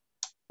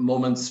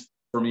moments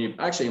for me,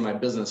 actually in my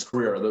business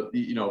career,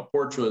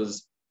 Porch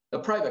was a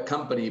private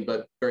company,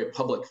 but very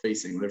public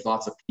facing. There's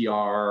lots of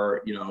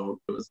PR, it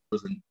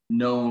was a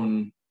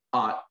known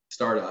hot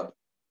startup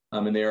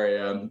in the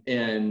area.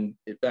 And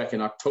back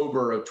in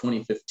October of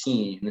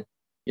 2015,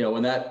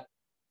 when that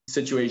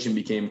situation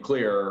became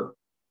clear,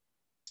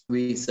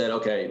 we said,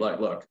 okay,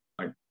 look,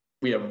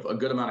 we have a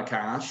good amount of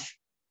cash.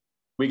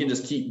 We can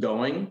just keep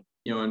going,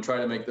 and try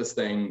to make this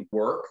thing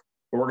work,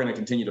 but we're going to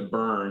continue to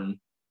burn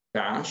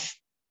cash.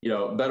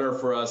 Better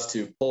for us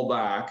to pull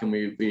back. And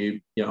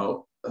we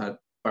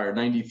fired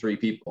 93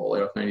 people,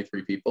 laid off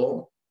 93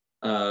 people,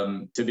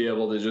 to be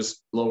able to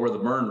just lower the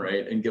burn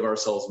rate and give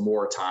ourselves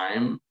more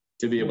time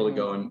to be able to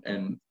go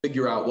and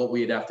figure out what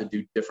we'd have to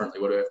do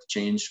differently, what do we have to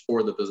change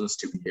for the business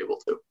to be able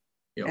to.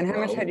 And how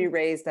much had you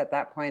raised at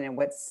that point, and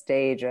what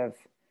stage of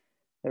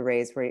the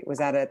raise was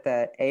that at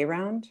the A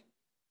round?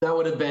 That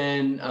would have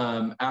been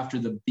after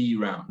the B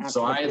round.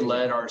 So I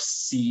led our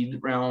seed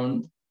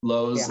round.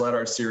 Lowe's led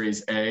our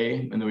Series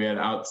A, and then we had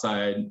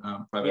outside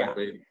private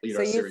equity lead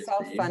our Series B. So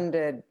you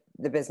self-funded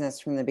the business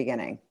from the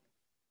beginning?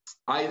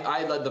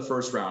 I led the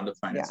first round of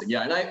financing,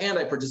 and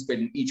I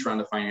participated in each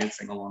round of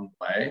financing along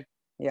the way.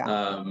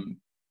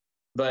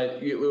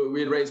 But we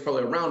had raised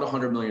probably around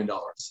 $100 million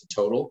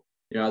total,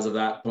 as of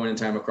that point in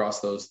time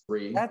across those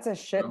three. That's a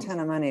shit ton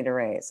of money to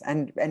raise,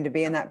 and to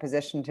be in that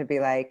position to be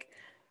like,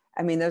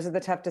 those are the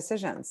tough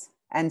decisions,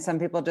 and some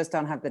people just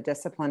don't have the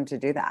discipline to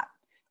do that,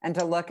 and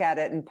to look at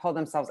it and pull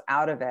themselves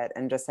out of it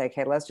and just say,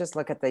 okay, let's just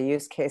look at the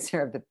use case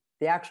here of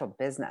the actual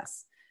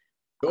business.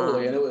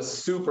 Totally. And it was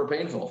super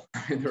painful.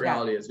 The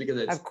reality is,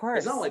 because it's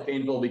not only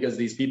painful because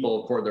these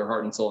people poured their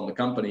heart and soul in the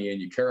company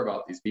and you care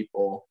about these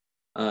people.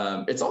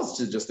 It's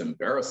also just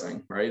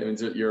embarrassing, right?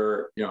 It's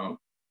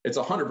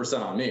 100%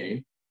 on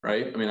me,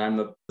 right? I'm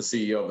the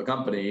CEO of the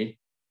company,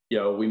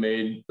 we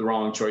made the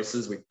wrong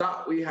choices. We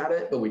thought we had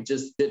it, but we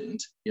just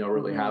didn't,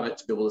 really have it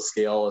to be able to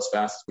scale as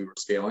fast as we were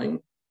scaling.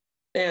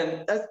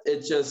 And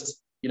it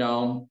just,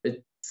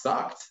 it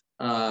sucked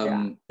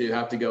to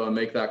have to go and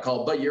make that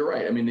call. But you're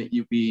right. I mean,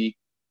 we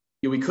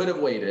could have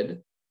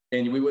waited,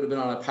 and we would have been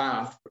on a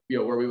path,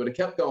 where we would have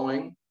kept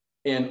going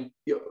and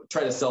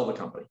try to sell the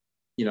company,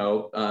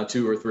 2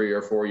 or 3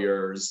 or 4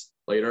 years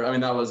later. I mean,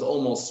 that was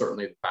almost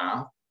certainly the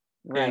path.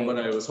 Right. And what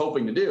I was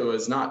hoping to do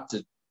is not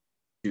to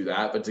do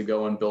that, but to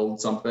go and build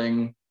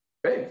something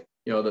big,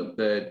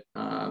 that's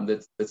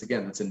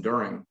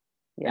enduring.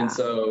 Yeah. And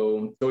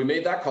so we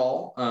made that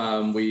call.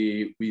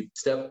 We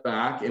stepped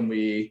back and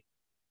we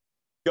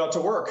got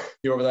to work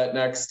over that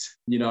next,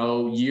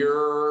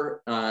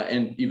 year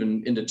and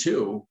even into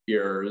 2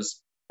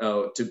 years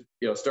to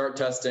start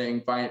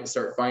testing,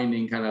 start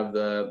finding kind of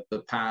the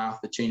path,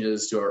 the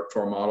changes to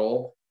our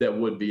model that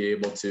would be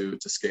able to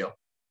scale.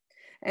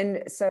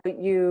 And so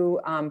you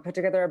put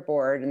together a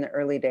board in the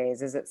early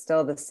days. Is it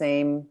still the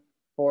same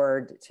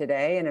board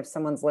today? And if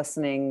someone's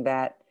listening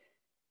that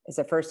is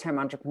a first-time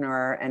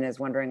entrepreneur and is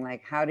wondering,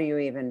 like, how do you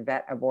even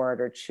vet a board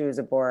or choose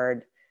a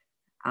board?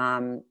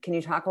 Can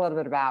you talk a little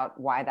bit about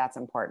why that's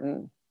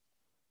important?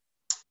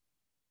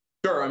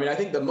 Sure. I mean, I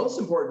think the most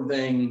important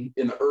thing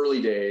in the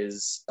early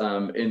days,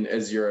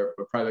 as you're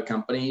a private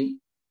company,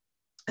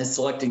 is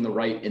selecting the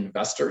right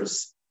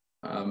investors.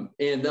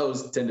 And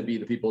those tend to be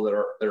the people that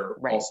are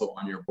right. also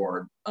on your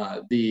board.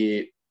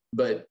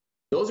 But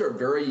those are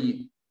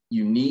very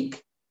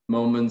unique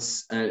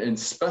moments and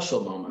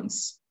special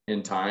moments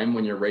in time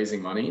when you're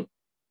raising money.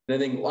 And I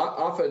think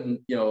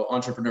often,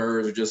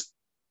 entrepreneurs are just,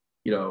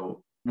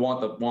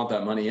 want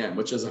that money in,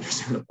 which is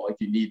understandable. Like,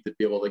 you need to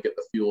be able to get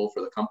the fuel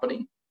for the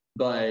company,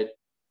 but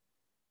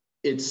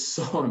it's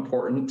so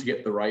important to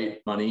get the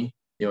right money,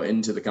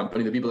 into the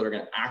company, the people that are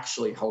going to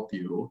actually help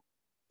you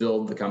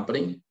build the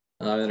company.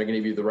 That are going to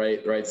give you the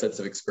right sets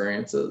of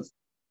experiences.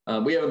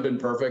 We haven't been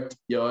perfect,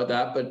 at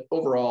that, but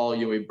overall,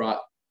 we've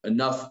brought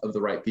enough of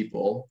the right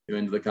people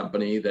into the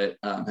company that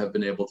have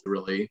been able to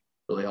really,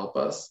 really help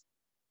us.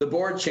 The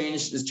board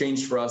has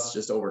changed for us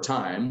just over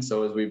time.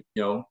 So as we,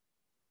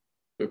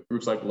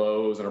 groups like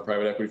Lowe's and our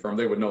private equity firm,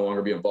 they would no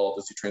longer be involved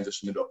as you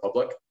transition into a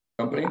public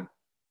company. Yeah.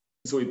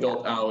 So we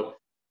built out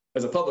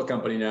as a public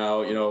company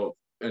now,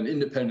 an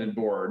independent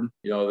board,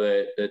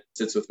 that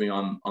sits with me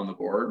on the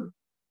board.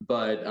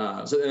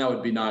 But so that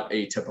would be not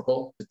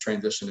atypical to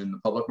transition in the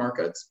public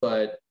markets,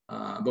 but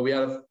we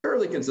had a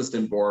fairly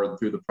consistent board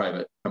through the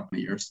private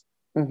company years.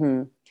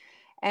 Mm-hmm.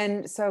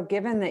 And so,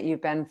 given that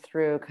you've been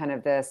through kind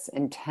of this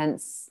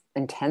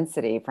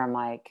intensity from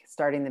like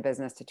starting the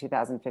business to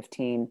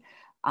 2015,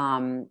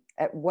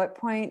 at what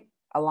point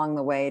along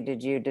the way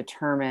did you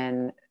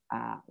determine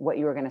what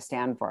you were going to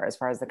stand for as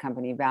far as the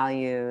company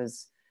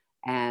values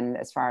and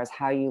as far as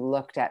how you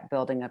looked at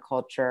building a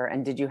culture?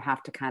 And did you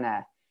have to kind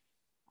of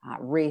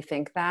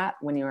rethink that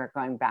when you were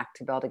going back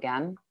to build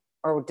again?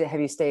 Or have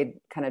you stayed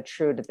kind of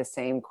true to the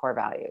same core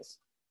values?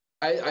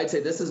 I'd say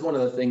this is one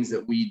of the things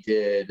that we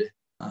did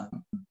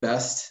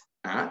best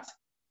at.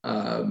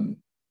 And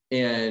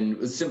it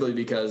was simply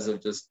because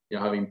of just,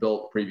 having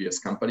built previous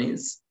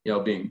companies,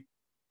 being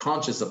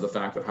conscious of the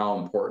fact of how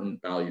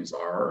important values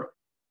are.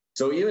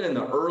 So even in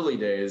the early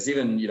days,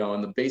 even,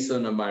 in the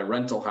basement of my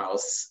rental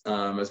house,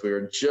 as we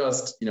were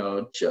just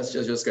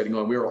getting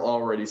going, we were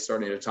already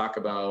starting to talk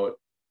about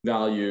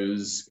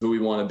values, who we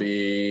want to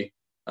be.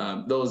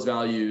 Those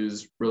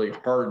values really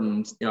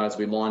hardened, as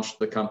we launched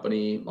the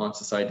company, launched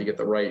the site to get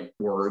the right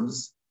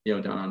words,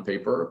 down on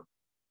paper.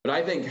 But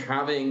I think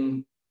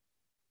having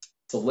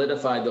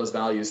solidified those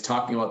values,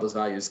 talking about those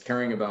values,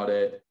 caring about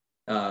it,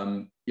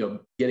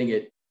 getting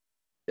it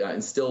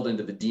instilled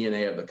into the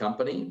DNA of the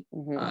company,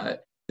 mm-hmm.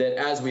 That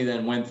as we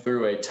then went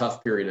through a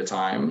tough period of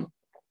time,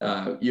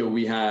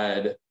 we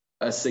had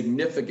a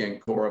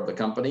significant core of the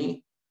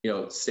company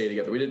stay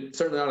together. We did,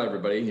 certainly not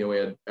everybody,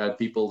 we had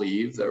people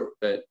leave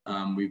that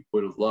we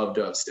would have loved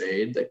to have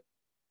stayed, that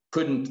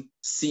couldn't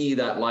see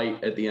that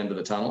light at the end of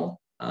the tunnel.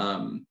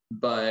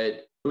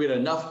 But we had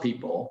enough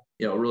people,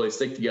 really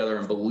stick together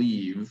and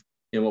believe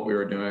in what we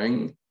were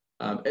doing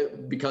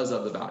because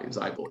of the values,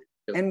 I believe.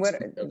 And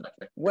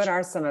what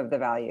are some of the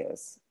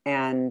values?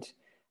 And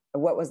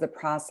what was the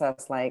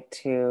process like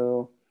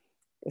to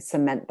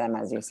cement them,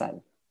 as you said?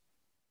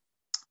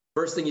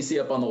 First thing you see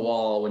up on the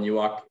wall when you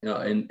walk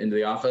into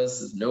the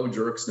office is no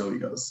jerks, no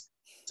egos.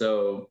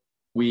 So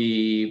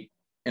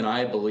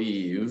I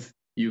believe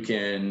you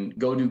can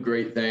go do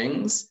great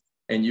things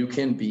and you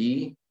can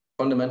be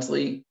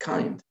fundamentally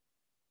kind.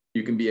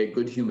 You can be a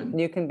good human.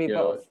 You can be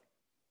both.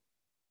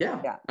 Yeah.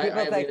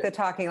 People the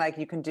talking like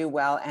you can do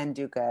well and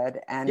do good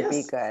and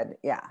be good.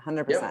 Yeah,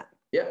 100%.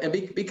 Yeah, and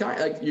be kind.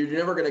 Like, you're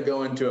never going to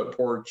go into a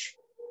porch,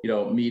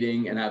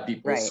 meeting and have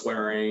people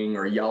swearing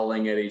or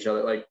yelling at each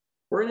other. Like,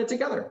 we're in it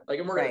together. Like,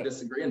 and we're going to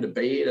disagree and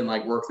debate and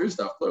like work through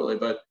stuff clearly.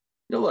 But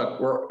look,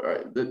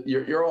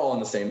 you're all on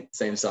the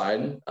same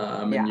side,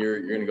 and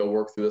you're going to go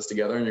work through this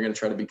together, and you're going to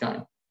try to be kind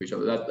to each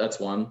other. That's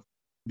one.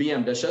 Be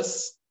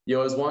ambitious,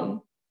 is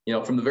one.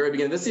 From the very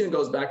beginning. This even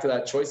goes back to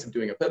that choice of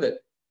doing a pivot.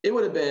 it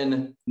would have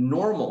been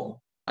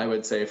normal, I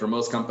would say, for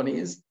most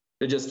companies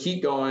to just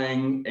keep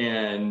going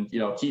and,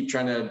 keep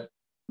trying to,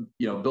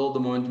 build the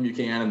momentum you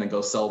can and then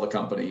go sell the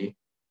company.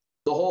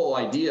 The whole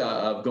idea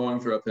of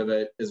going through a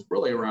pivot is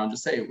really around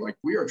just say, like,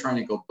 we are trying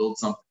to go build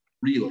something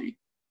really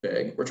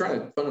big. We're trying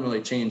to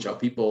fundamentally change how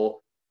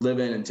people live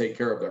in and take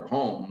care of their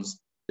homes.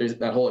 There's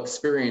that whole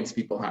experience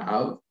people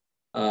have,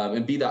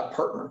 and be that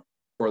partner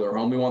for their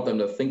home. We want them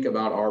to think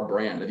about our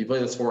brand. If you play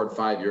this forward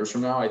 5 years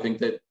from now, I think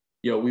that,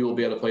 we will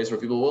be at a place where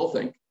people will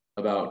think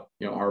about,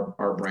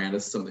 our brand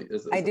as something.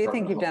 I do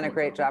think you've done a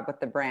great job with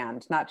the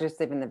brand, not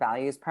just even the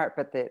values part,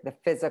 but the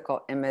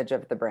physical image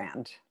of the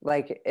brand.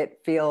 Like, it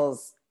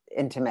feels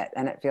intimate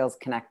and it feels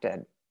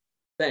connected.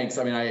 Thanks.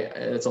 I mean,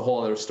 it's a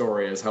whole other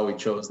story as how we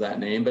chose that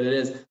name, but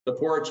the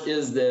porch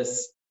is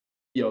this,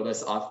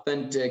 this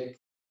authentic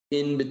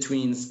in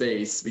between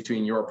space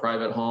between your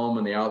private home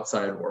and the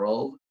outside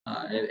world.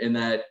 And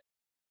that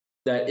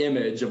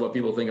image of what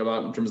people think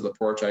about in terms of the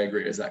porch, I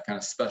agree, is that kind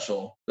of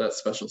special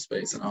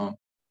space in a home.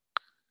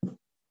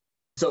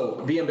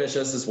 So be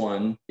ambitious is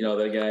one, that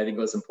again, I think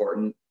was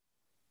important.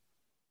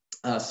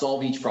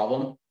 Solve each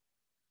problem.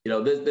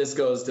 This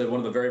goes to one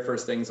of the very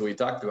first things that we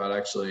talked about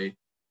actually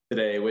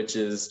today, which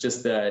is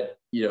just that,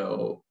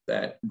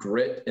 that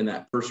grit and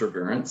that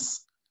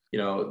perseverance,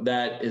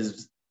 that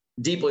is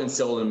deeply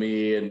instilled in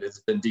me and it's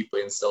been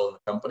deeply instilled in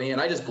the company. And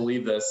I just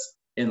believe this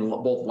in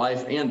both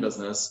life and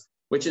business,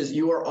 which is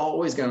you are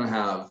always going to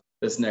have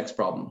this next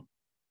problem.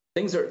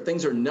 Things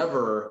are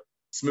never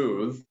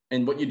smooth.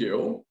 And what you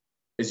do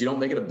is you don't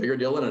make it a bigger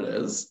deal than it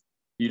is.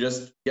 You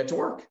just get to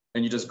work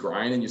and you just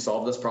grind and you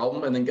solve this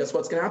problem. And then guess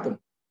what's going to happen?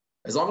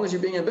 As long as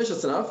you're being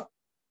ambitious enough,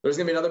 there's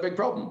going to be another big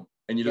problem.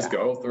 And you just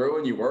go through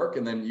and you work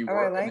and then you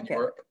work and then you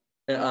work.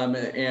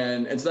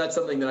 And so that's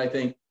something that I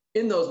think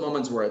in those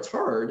moments where it's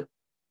hard,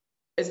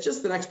 it's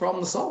just the next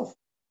problem to solve.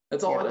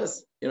 That's all it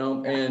is,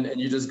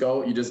 and you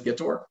just get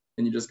to work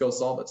and you just go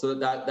solve it. So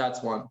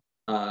that's one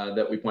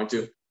that we point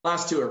to.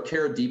 Last two are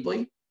care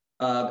deeply,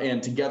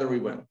 and together we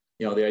win.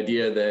 The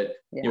idea that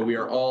we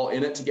are all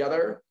in it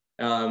together,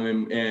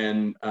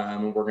 and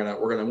we're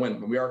gonna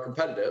win. We are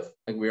competitive,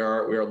 like we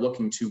are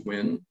looking to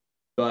win,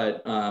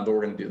 but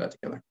we're gonna do that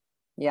together.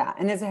 Yeah,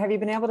 and have you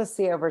been able to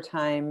see over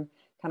time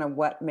kind of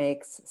what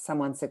makes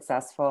someone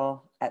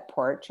successful at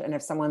Porch? And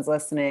if someone's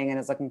listening and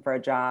is looking for a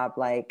job,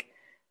 like,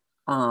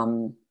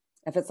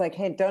 if it's like,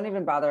 hey, don't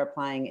even bother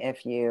applying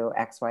if you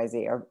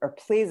XYZ, or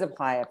please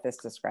apply if this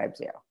describes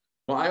you.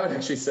 Well, I would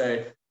actually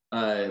say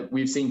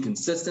we've seen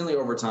consistently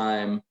over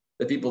time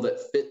the people that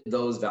fit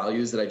those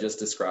values that I just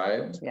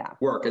described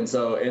work. And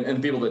so,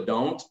 and people that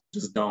don't,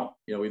 just don't,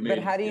 we've made. But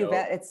how do you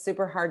vet? It's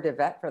super hard to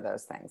vet for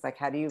those things. Like,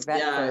 how do you vet?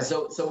 Yeah.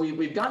 So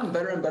we've gotten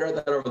better and better at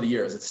that over the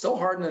years. It's still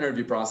hard in the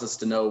interview process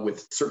to know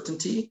with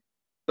certainty,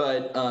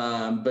 but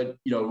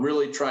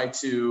really try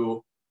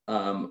to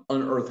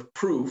unearth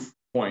proof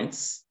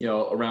points,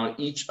 around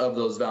each of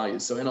those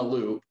values. So in a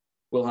loop,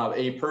 we'll have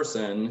a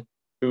person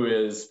who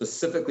is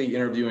specifically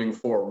interviewing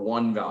for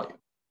one value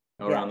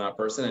around that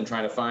person and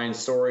trying to find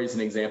stories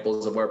and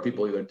examples of where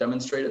people either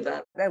demonstrated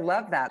that. I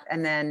love that.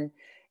 And then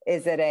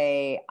is it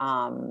a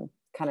kind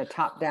of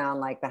top down,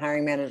 like the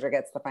hiring manager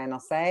gets the final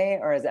say,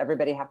 or does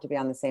everybody have to be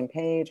on the same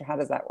page? Or how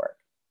does that work?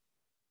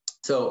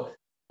 So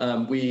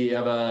we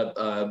have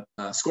a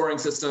scoring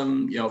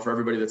system, for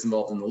everybody that's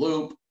involved in the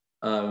loop.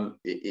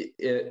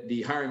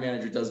 The hiring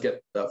manager does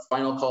get the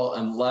final call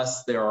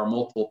unless there are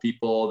multiple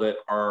people that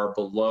are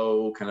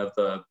below kind of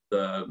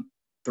the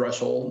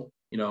threshold,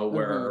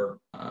 where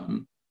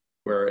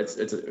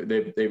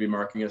they'd be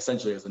marking it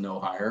essentially as a no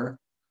hire.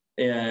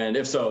 And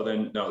if so,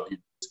 then no, you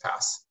just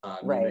pass.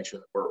 Make sure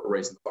that we're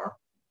raising the bar.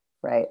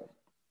 Right.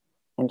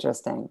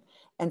 Interesting.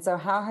 And so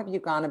how have you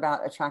gone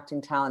about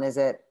attracting talent?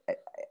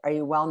 Are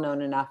you well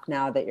known enough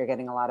now that you're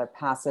getting a lot of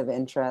passive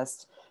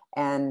interest?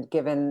 And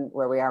given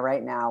where we are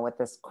right now with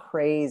this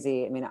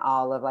crazy,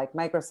 all of like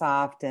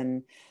Microsoft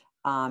and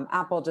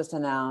Apple just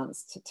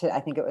announced, I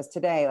think it was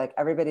today, like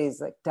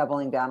everybody's like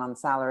doubling down on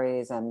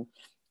salaries and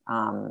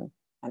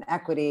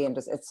equity, and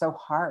just, it's so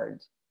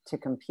hard to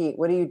compete.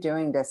 What are you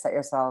doing to set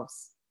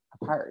yourselves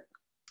apart?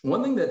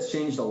 One thing that's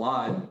changed a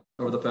lot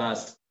over the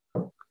past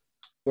 4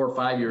 or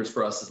 5 years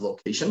for us is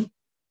location.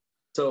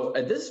 So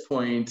at this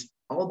point,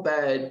 I'll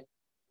bet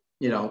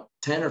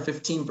 10 or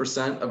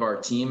 15% of our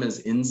team is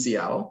in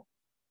Seattle.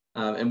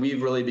 And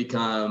we've really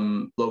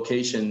become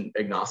location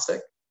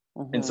agnostic.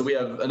 Mm-hmm. And so we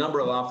have a number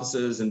of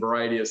offices in a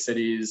variety of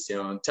cities,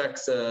 in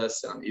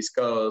Texas, on the East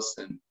Coast,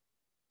 and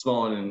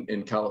small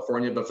in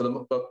California, but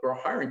we're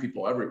hiring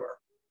people everywhere,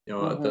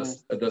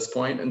 at this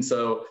point. And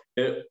so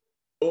it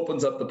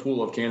opens up the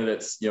pool of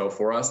candidates,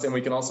 for us. And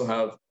we can also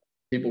have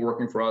people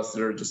working for us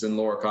that are just in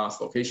lower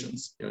cost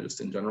locations, just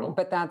in general.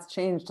 But that's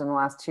changed in the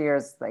last 2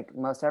 years. Like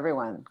most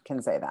everyone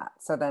can say that.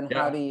 So then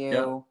how do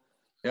you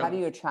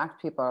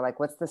attract people? Or like,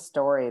 what's the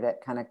story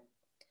that kind of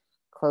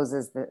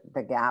closes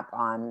the gap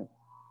on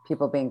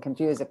people being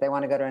confused if they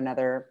want to go to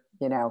another,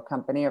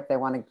 company, or if they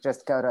want to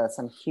just go to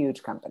some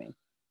huge company?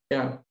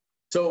 Yeah.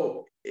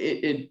 So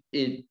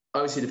it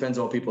obviously depends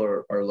on what people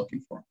are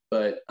looking for,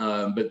 but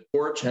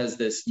Porch has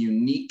this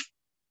unique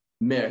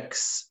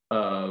mix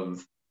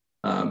of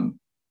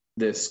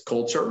this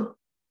culture,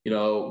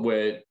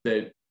 with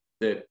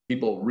that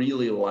people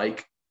really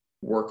like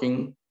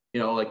working.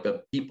 Like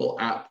the people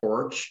at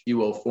Porch, you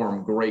will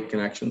form great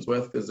connections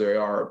with because they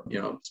are,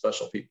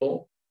 special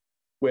people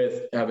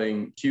with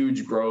having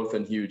huge growth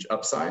and huge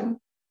upside,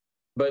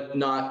 but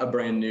not a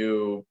brand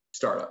new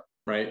startup,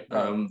 right?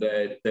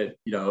 That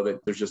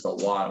there's just a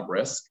lot of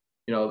risk,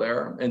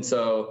 there. And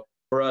so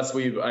for us,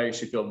 I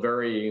actually feel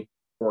very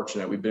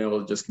fortunate. We've been able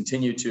to just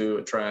continue to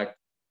attract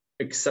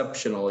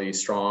exceptionally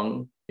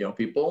strong,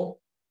 people,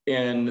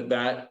 and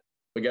that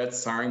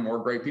begets hiring more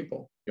great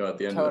people, at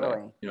the end of the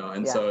day,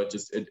 and so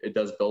it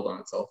does build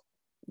on itself.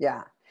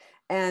 Yeah.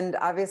 And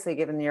obviously,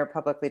 given you're a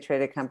publicly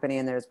traded company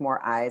and there's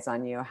more eyes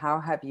on you, how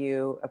have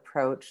you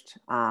approached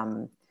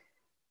not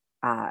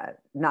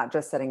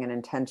just setting an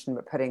intention,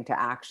 but putting to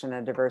action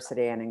a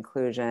diversity and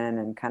inclusion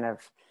and kind of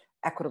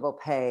equitable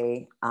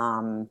pay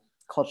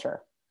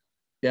culture?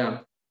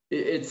 Yeah,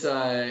 it's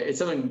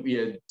something we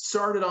had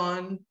started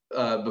on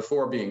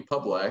before being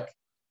public,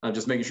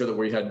 just making sure that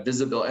we had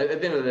visibility.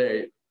 At the end of the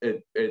day,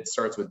 it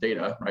starts with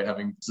data, right?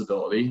 Having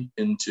visibility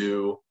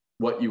into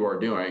what you are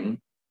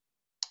doing.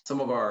 Some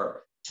of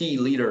our key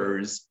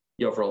leaders,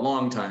 for a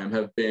long time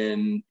have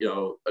been,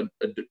 a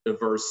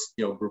diverse,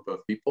 group of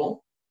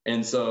people.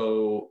 And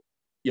so,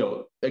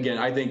 again,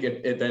 I think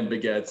it then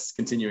begets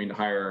continuing to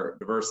hire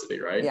diversity,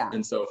 right? Yeah.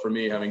 And so for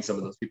me, having some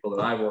of those people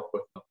that I've worked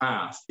with in the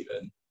past,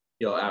 even,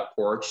 at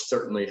Porch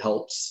certainly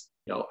helps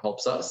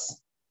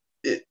us.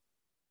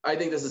 I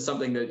think this is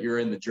something that you're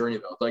in the journey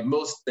though. Like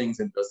most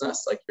things in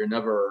business, like you're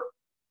never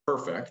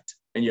perfect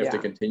and you have to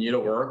continue to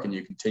work and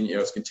you continue,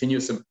 it's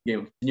continuous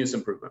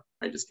improvement,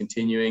 right? Just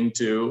continuing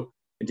to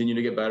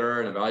get better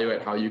and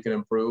evaluate how you can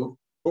improve.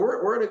 But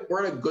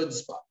we're at a good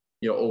spot,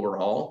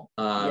 overall,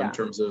 in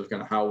terms of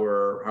kind of how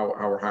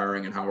we're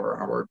hiring and how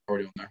we're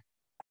doing there.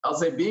 I'll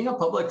say being a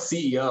public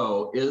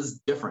CEO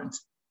is different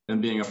than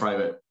being a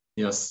private,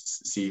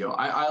 CEO.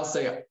 I'll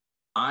say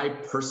I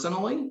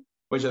personally,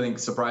 which I think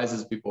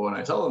surprises people when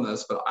I tell them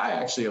this, but I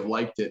actually have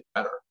liked it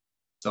better.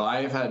 So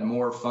I have had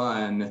more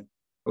fun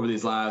over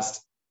these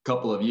last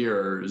couple of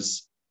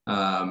years,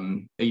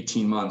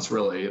 18 months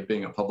really, of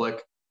being a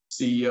public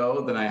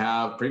CEO than I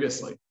have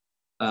previously.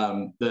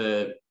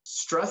 The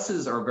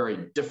stresses are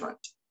very different.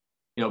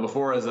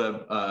 Before as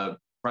a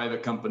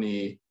private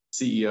company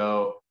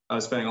CEO, I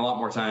was spending a lot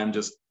more time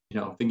just,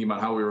 thinking about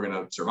how we were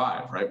going to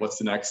survive, right? What's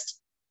the next,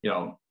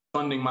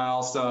 funding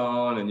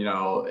milestone, and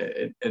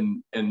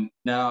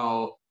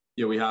now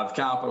we have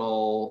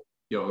capital,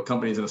 the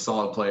company's in a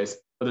solid place,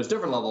 but there's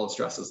different level of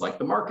stresses like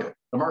the market,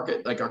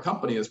 like our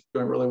company is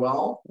doing really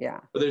well,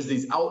 but there's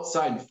these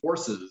outside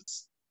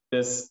forces,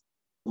 this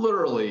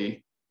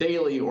literally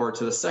daily or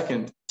to the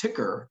second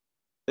ticker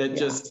that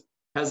just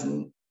has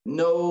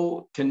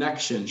no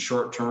connection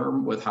short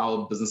term with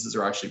how businesses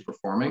are actually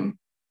performing,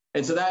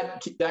 and so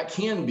that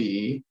can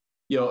be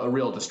a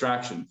real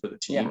distraction for the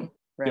team.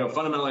 Right.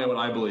 Fundamentally, what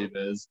I believe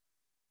is,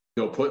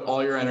 put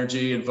all your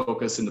energy and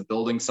focus into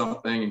building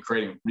something and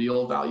creating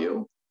real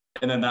value,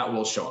 and then that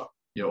will show up,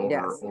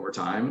 over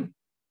time.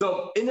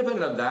 So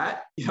independent of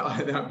that,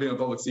 I think being a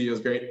public CEO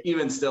is great.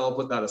 Even still,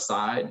 put that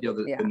aside,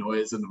 the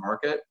noise in the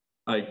market,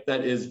 like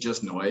that is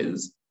just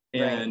noise,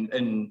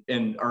 and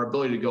our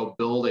ability to go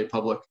build a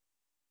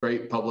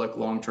great public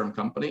long-term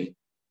company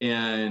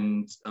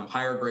and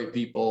hire great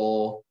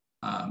people,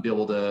 be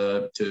able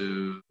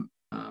to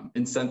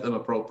incent them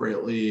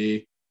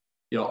appropriately.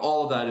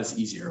 All of that is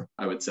easier,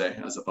 I would say,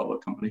 as a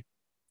public company.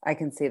 I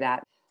can see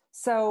that.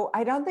 So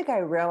I don't think I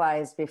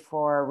realized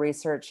before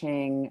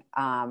researching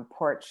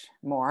Porch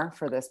more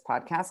for this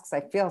podcast, because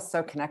I feel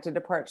so connected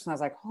to Porch. And I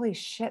was like, holy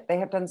shit, they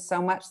have done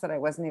so much that I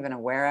wasn't even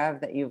aware of,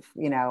 that you've,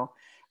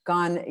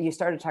 you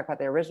started to talk about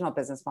the original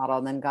business model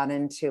and then gone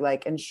into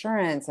like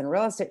insurance and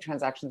real estate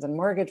transactions and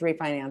mortgage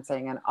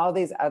refinancing and all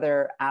these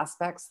other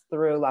aspects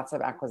through lots of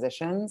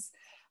acquisitions.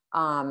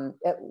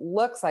 It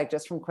looks like,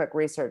 just from quick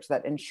research,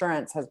 that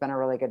insurance has been a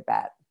really good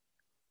bet.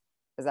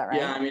 Is that right?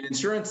 Yeah, I mean,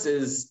 insurance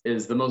is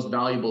the most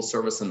valuable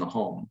service in the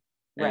home,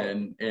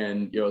 and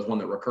is one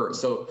that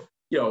recurs. So,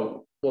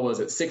 what was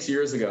it, 6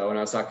 years ago, when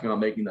I was talking about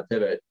making the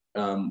pivot,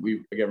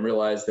 we again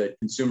realized that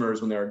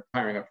consumers, when they're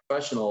hiring a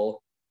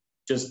professional,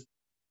 just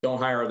don't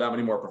hire that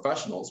many more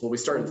professionals. Well, we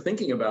started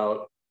thinking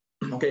about,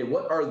 okay,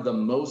 what are the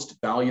most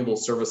valuable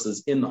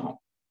services in the home,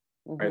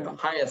 right? The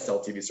highest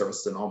LTV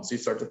services in the home. So you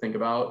start to think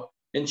about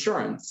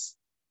insurance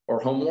or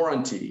home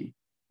warranty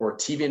or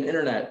TV and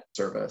internet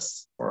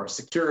service or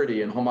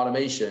security and home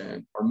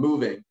automation or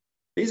moving.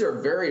 These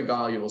are very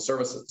valuable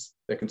services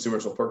that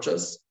consumers will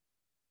purchase.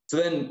 So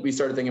then we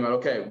started thinking about,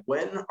 okay,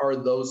 when are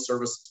those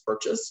services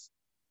purchased?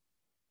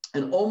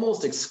 And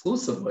almost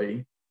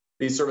exclusively,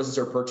 these services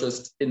are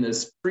purchased in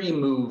this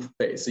pre-move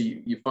phase. So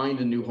you find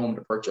a new home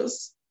to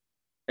purchase.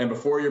 And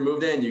before you're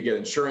moved in, you get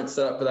insurance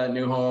set up for that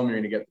new home. You're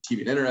going to get the TV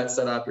and internet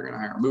set up. You're going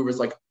to hire movers.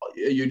 Like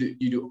you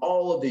do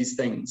all of these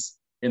things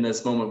in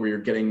this moment where you're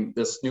getting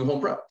this new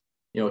home prepped.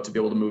 to be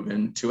able to move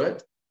into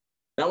it.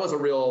 That was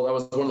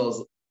one of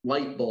those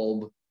light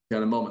bulb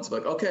kind of moments of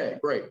like, okay,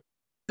 great.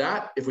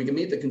 That if we can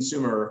meet the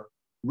consumer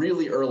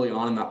really early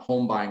on in that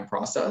home buying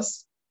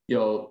process,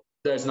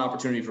 there's an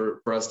opportunity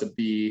for us to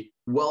be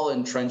well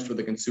entrenched with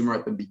the consumer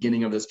at the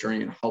beginning of this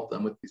journey and help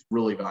them with these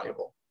really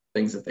valuable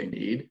things that they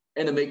need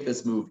and to make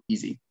this move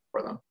easy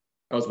for them.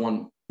 That was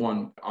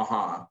one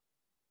aha.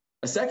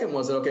 A second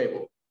was that, okay,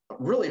 well,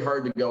 really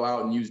hard to go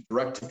out and use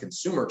direct to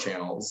consumer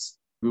channels,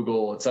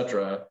 Google, et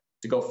cetera,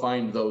 to go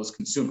find those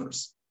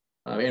consumers,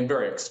 and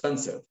very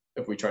expensive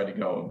if we tried to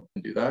go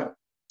and do that.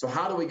 So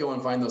how do we go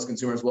and find those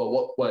consumers?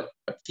 Well, what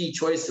a key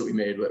choice that we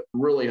made that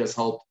really has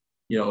helped,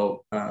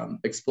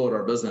 explode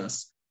our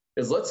business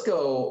is let's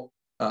go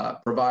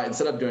provide,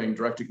 instead of doing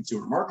direct to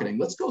consumer marketing,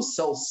 let's go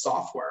sell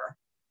software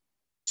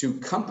to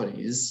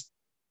companies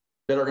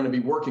that are going to be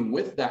working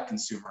with that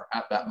consumer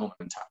at that moment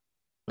in time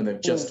when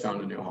they've just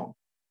found a new home.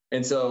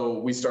 And so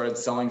we started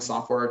selling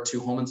software to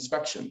home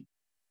inspection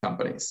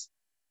companies.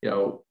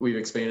 We've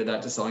expanded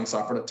that to selling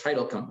software to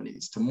title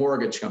companies, to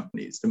mortgage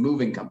companies, to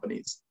moving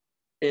companies.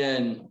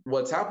 And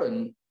what's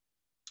happened,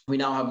 we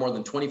now have more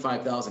than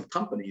 25,000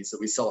 companies that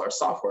we sell our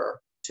software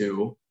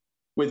to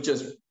with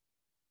just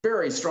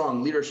very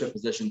strong leadership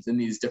positions in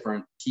these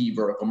different key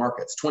vertical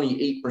markets.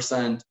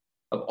 28%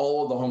 of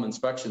all of the home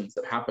inspections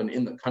that happen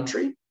in the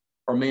country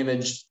are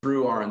managed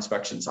through our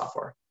inspection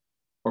software.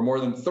 Or more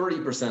than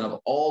 30% of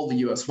all the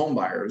US home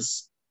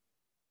buyers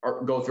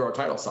go through our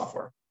title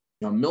software.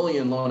 1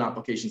 million loan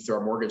applications through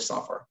our mortgage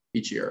software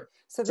each year.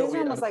 So these are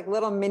almost like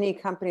little mini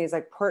companies,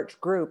 like Porch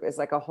Group is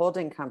like a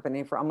holding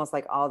company for almost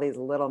like all these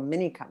little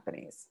mini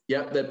companies.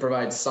 Yep, that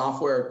provides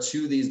software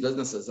to these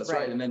businesses. That's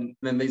right. And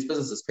then these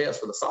businesses pay us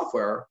for the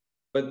software.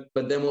 But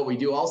then what we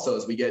do also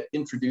is we get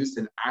introduced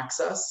and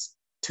access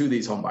to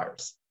these home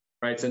buyers,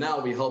 right? So now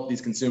we help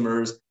these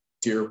consumers,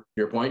 to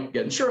your point,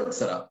 get insurance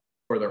set up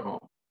for their home,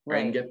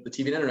 right? And get the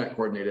TV and internet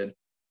coordinated.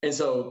 And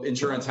so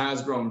insurance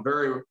has grown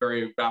very,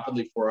 very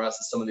rapidly for us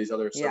as some of these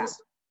other services.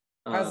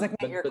 I was looking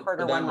at your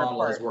quarter one model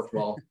report. has worked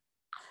well.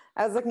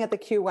 I was looking at the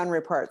Q1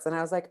 reports and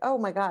I was like, oh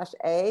my gosh,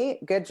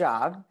 A, good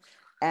job.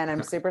 And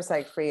I'm super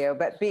psyched for you.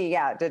 But B,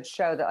 yeah, it did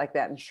show that like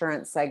that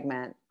insurance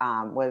segment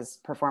was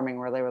performing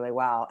really, really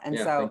well. And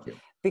so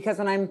because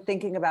when I'm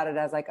thinking about it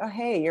as like, oh,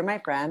 hey, you're my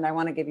friend, I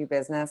want to give you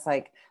business.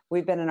 Like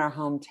we've been in our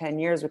home 10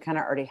 years. We kind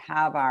of already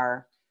have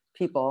our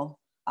people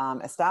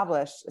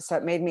established. So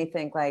it made me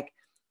think like,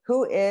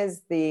 who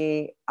is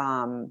the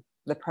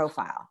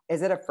profile?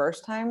 Is it a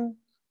first time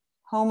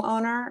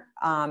homeowner?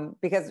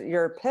 Because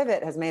your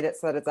pivot has made it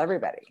so that it's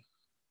everybody.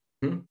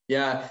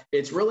 Yeah,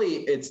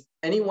 it's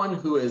anyone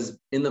who is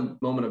in the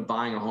moment of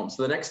buying a home.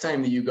 So the next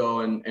time that you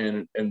go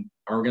and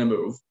are going to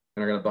move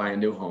and are going to buy a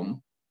new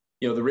home,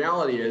 the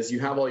reality is you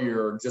have all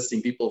your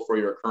existing people for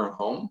your current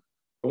home.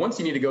 But once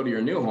you need to go to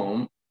your new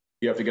home,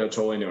 you have to get a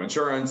totally new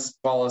insurance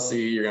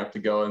policy. You're going to have to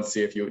go and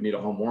see if you need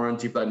a home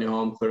warranty for that new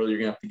home. Clearly, you're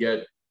going to have to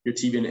get your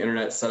TV and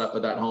internet set up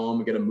at that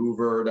home, get a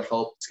mover to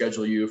help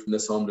schedule you from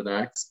this home to the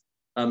next.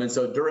 And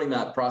so during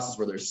that process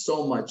where there's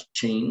so much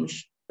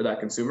change for that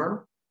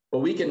consumer,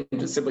 well, we can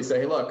just simply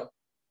say, hey, look,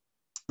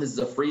 this is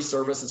a free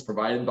service that's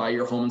provided by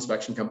your home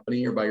inspection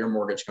company or by your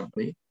mortgage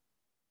company.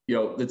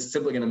 That's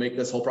simply going to make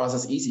this whole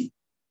process easy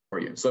for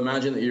you. So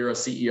imagine that you're a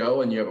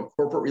CEO and you have a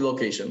corporate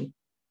relocation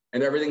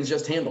and everything's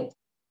just handled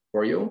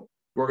for you.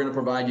 We're going to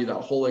provide you that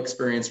whole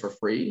experience for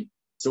free.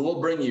 So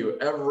we'll bring you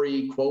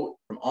every quote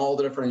from all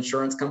the different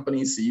insurance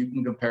companies so you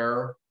can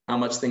compare how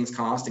much things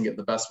cost and get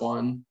the best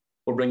one.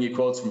 We'll bring you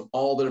quotes from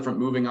all the different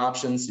moving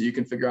options so you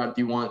can figure out,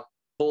 do you want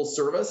full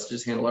service,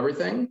 just handle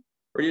everything,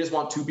 or do you just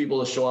want two people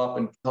to show up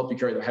and help you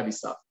carry the heavy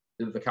stuff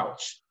to the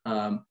couch?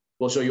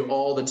 We'll show you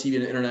all the TV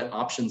and internet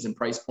options and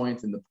price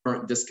points and the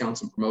current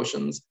discounts and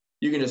promotions.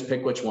 You can just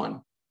pick which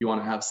one you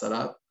want to have set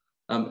up.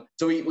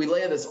 So we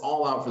lay this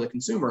all out for the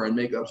consumer and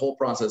make that whole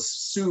process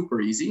super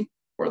easy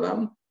for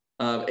them.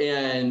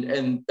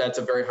 And that's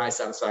a very high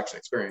satisfaction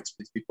experience for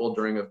these people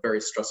during a very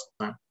stressful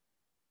time.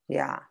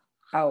 Yeah.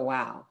 Oh,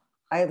 wow.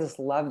 I just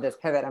love this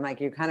pivot. I'm like,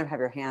 you kind of have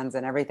your hands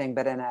in everything,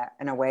 but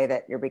in a way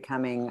that you're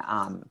becoming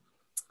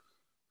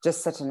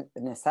just such a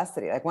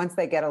necessity. Like once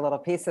they get a little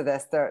piece of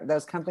this,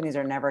 those companies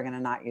are never going to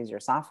not use your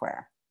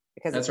software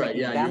because that's right.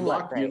 Yeah,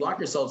 you lock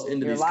yourselves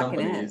into these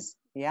companies.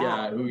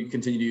 Who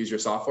continue to use your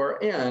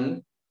software,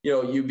 and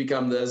you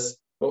become this.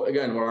 Well,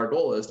 again, what our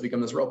goal is to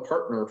become this real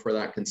partner for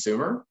that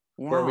consumer.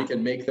 Where we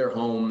can make their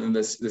home and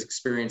this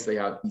experience they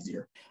have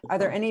easier. Are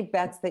there any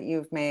bets that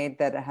you've made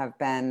that have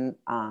been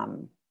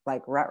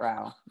like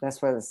retro?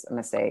 This was a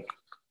mistake,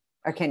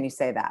 or can you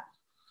say that?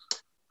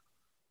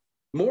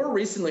 More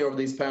recently, over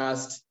these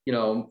past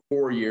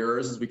 4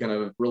 years, as we kind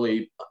of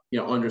really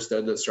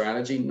understood the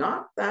strategy,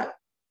 not that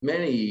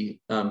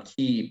many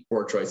key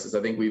poor choices.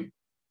 I think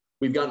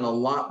we've gotten a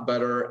lot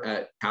better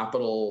at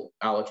capital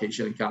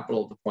allocation and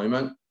capital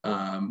deployment.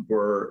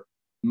 We're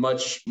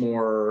much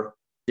more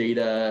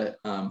data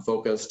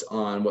focused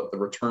on what the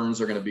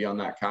returns are going to be on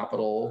that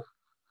capital.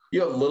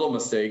 You have little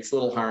mistakes,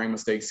 little hiring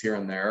mistakes here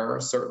and there,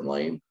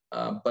 certainly.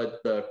 but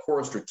the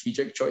core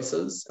strategic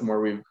choices and where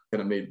we've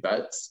kind of made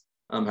bets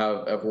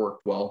have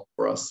worked well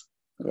for us.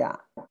 Yeah,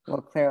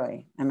 well,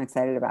 clearly, I'm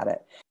excited about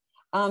it.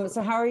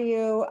 So how are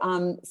you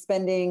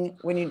spending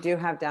when you do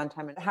have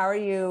downtime? How are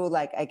you,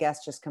 like, I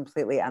guess, just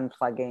completely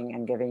unplugging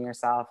and giving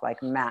yourself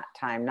like Matt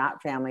time,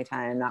 not family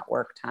time, not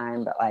work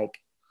time, but like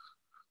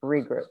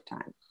regroup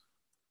time?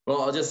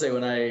 Well, I'll just say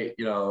when I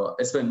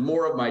spend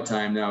more of my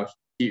time now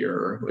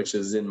here, which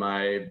is in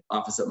my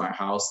office at my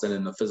house than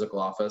in the physical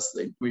office.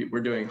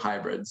 We're doing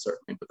hybrid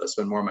certainly, but I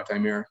spend more of my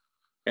time here.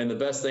 And the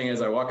best thing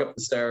is I walk up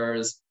the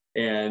stairs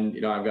and,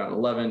 I've got an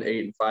 11,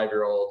 8, and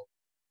 5-year-old.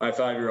 My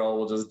 5-year-old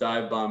will just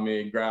dive bomb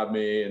me, grab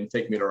me, and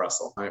take me to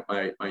wrestle,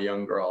 my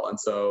young girl. And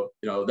so,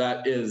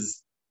 that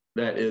is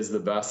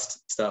the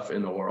best stuff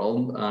in the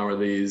world, are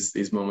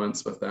these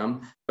moments with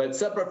them. But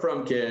separate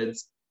from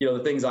kids,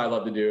 the things I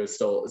love to do is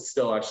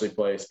still actually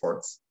play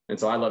sports. And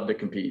so I love to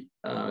compete.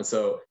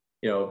 So,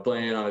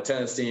 playing on a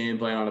tennis team,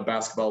 playing on a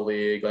basketball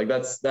league, like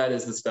that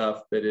is the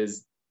stuff that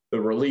is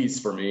the release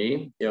for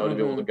me, to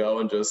be able to go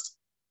and just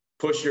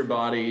push your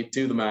body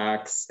to the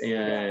max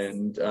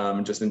and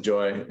just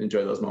enjoy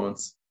those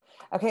moments.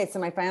 Okay. So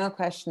my final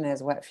question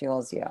is, what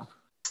fuels you?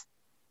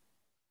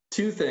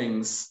 Two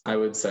things I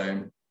would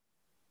say.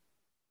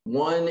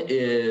 One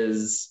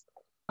is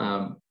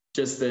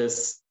just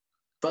this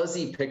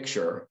fuzzy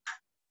picture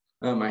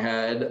in my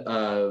head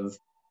of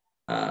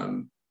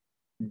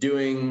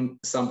doing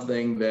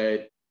something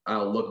that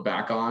I'll look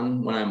back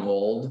on when I'm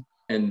old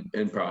and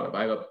proud of.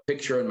 I have a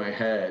picture in my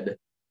head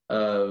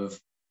of,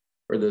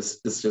 or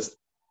this just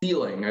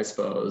feeling, I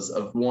suppose,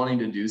 of wanting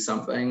to do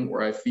something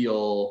where I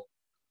feel,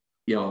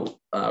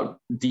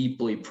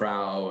 deeply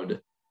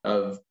proud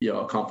of,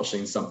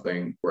 accomplishing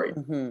something great,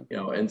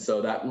 and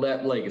so that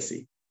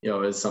legacy,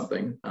 is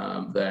something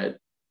that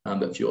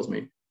fuels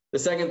me. The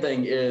second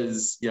thing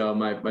is,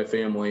 my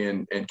family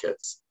and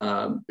kids,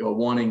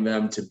 wanting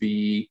them to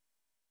be,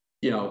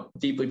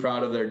 deeply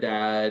proud of their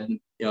dad,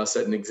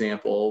 set an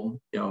example,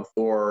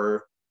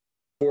 for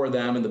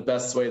them in the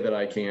best way that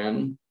I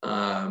can.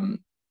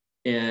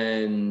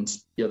 And,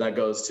 that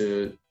goes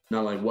to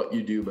not only what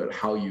you do, but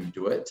how you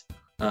do it.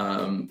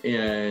 And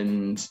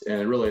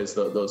it really is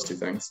those two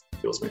things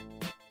fuels me.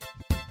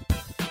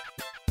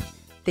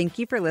 Thank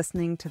you for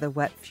listening to the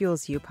What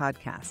Fuels You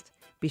podcast.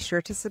 Be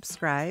sure to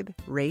subscribe,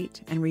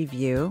 rate, and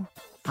review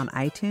on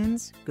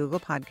iTunes, Google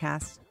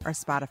Podcasts, or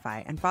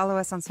Spotify, and follow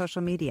us on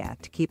social media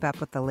to keep up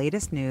with the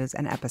latest news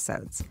and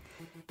episodes.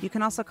 You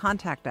can also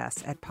contact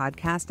us at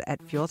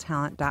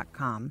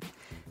podcast@fueltalent.com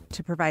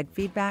to provide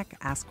feedback,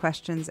 ask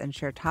questions, and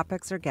share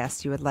topics or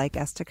guests you would like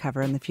us to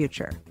cover in the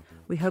future.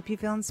 We hope you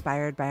feel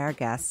inspired by our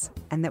guests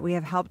and that we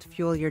have helped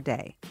fuel your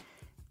day.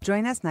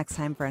 Join us next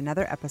time for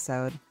another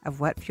episode of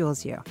What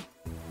Fuels You.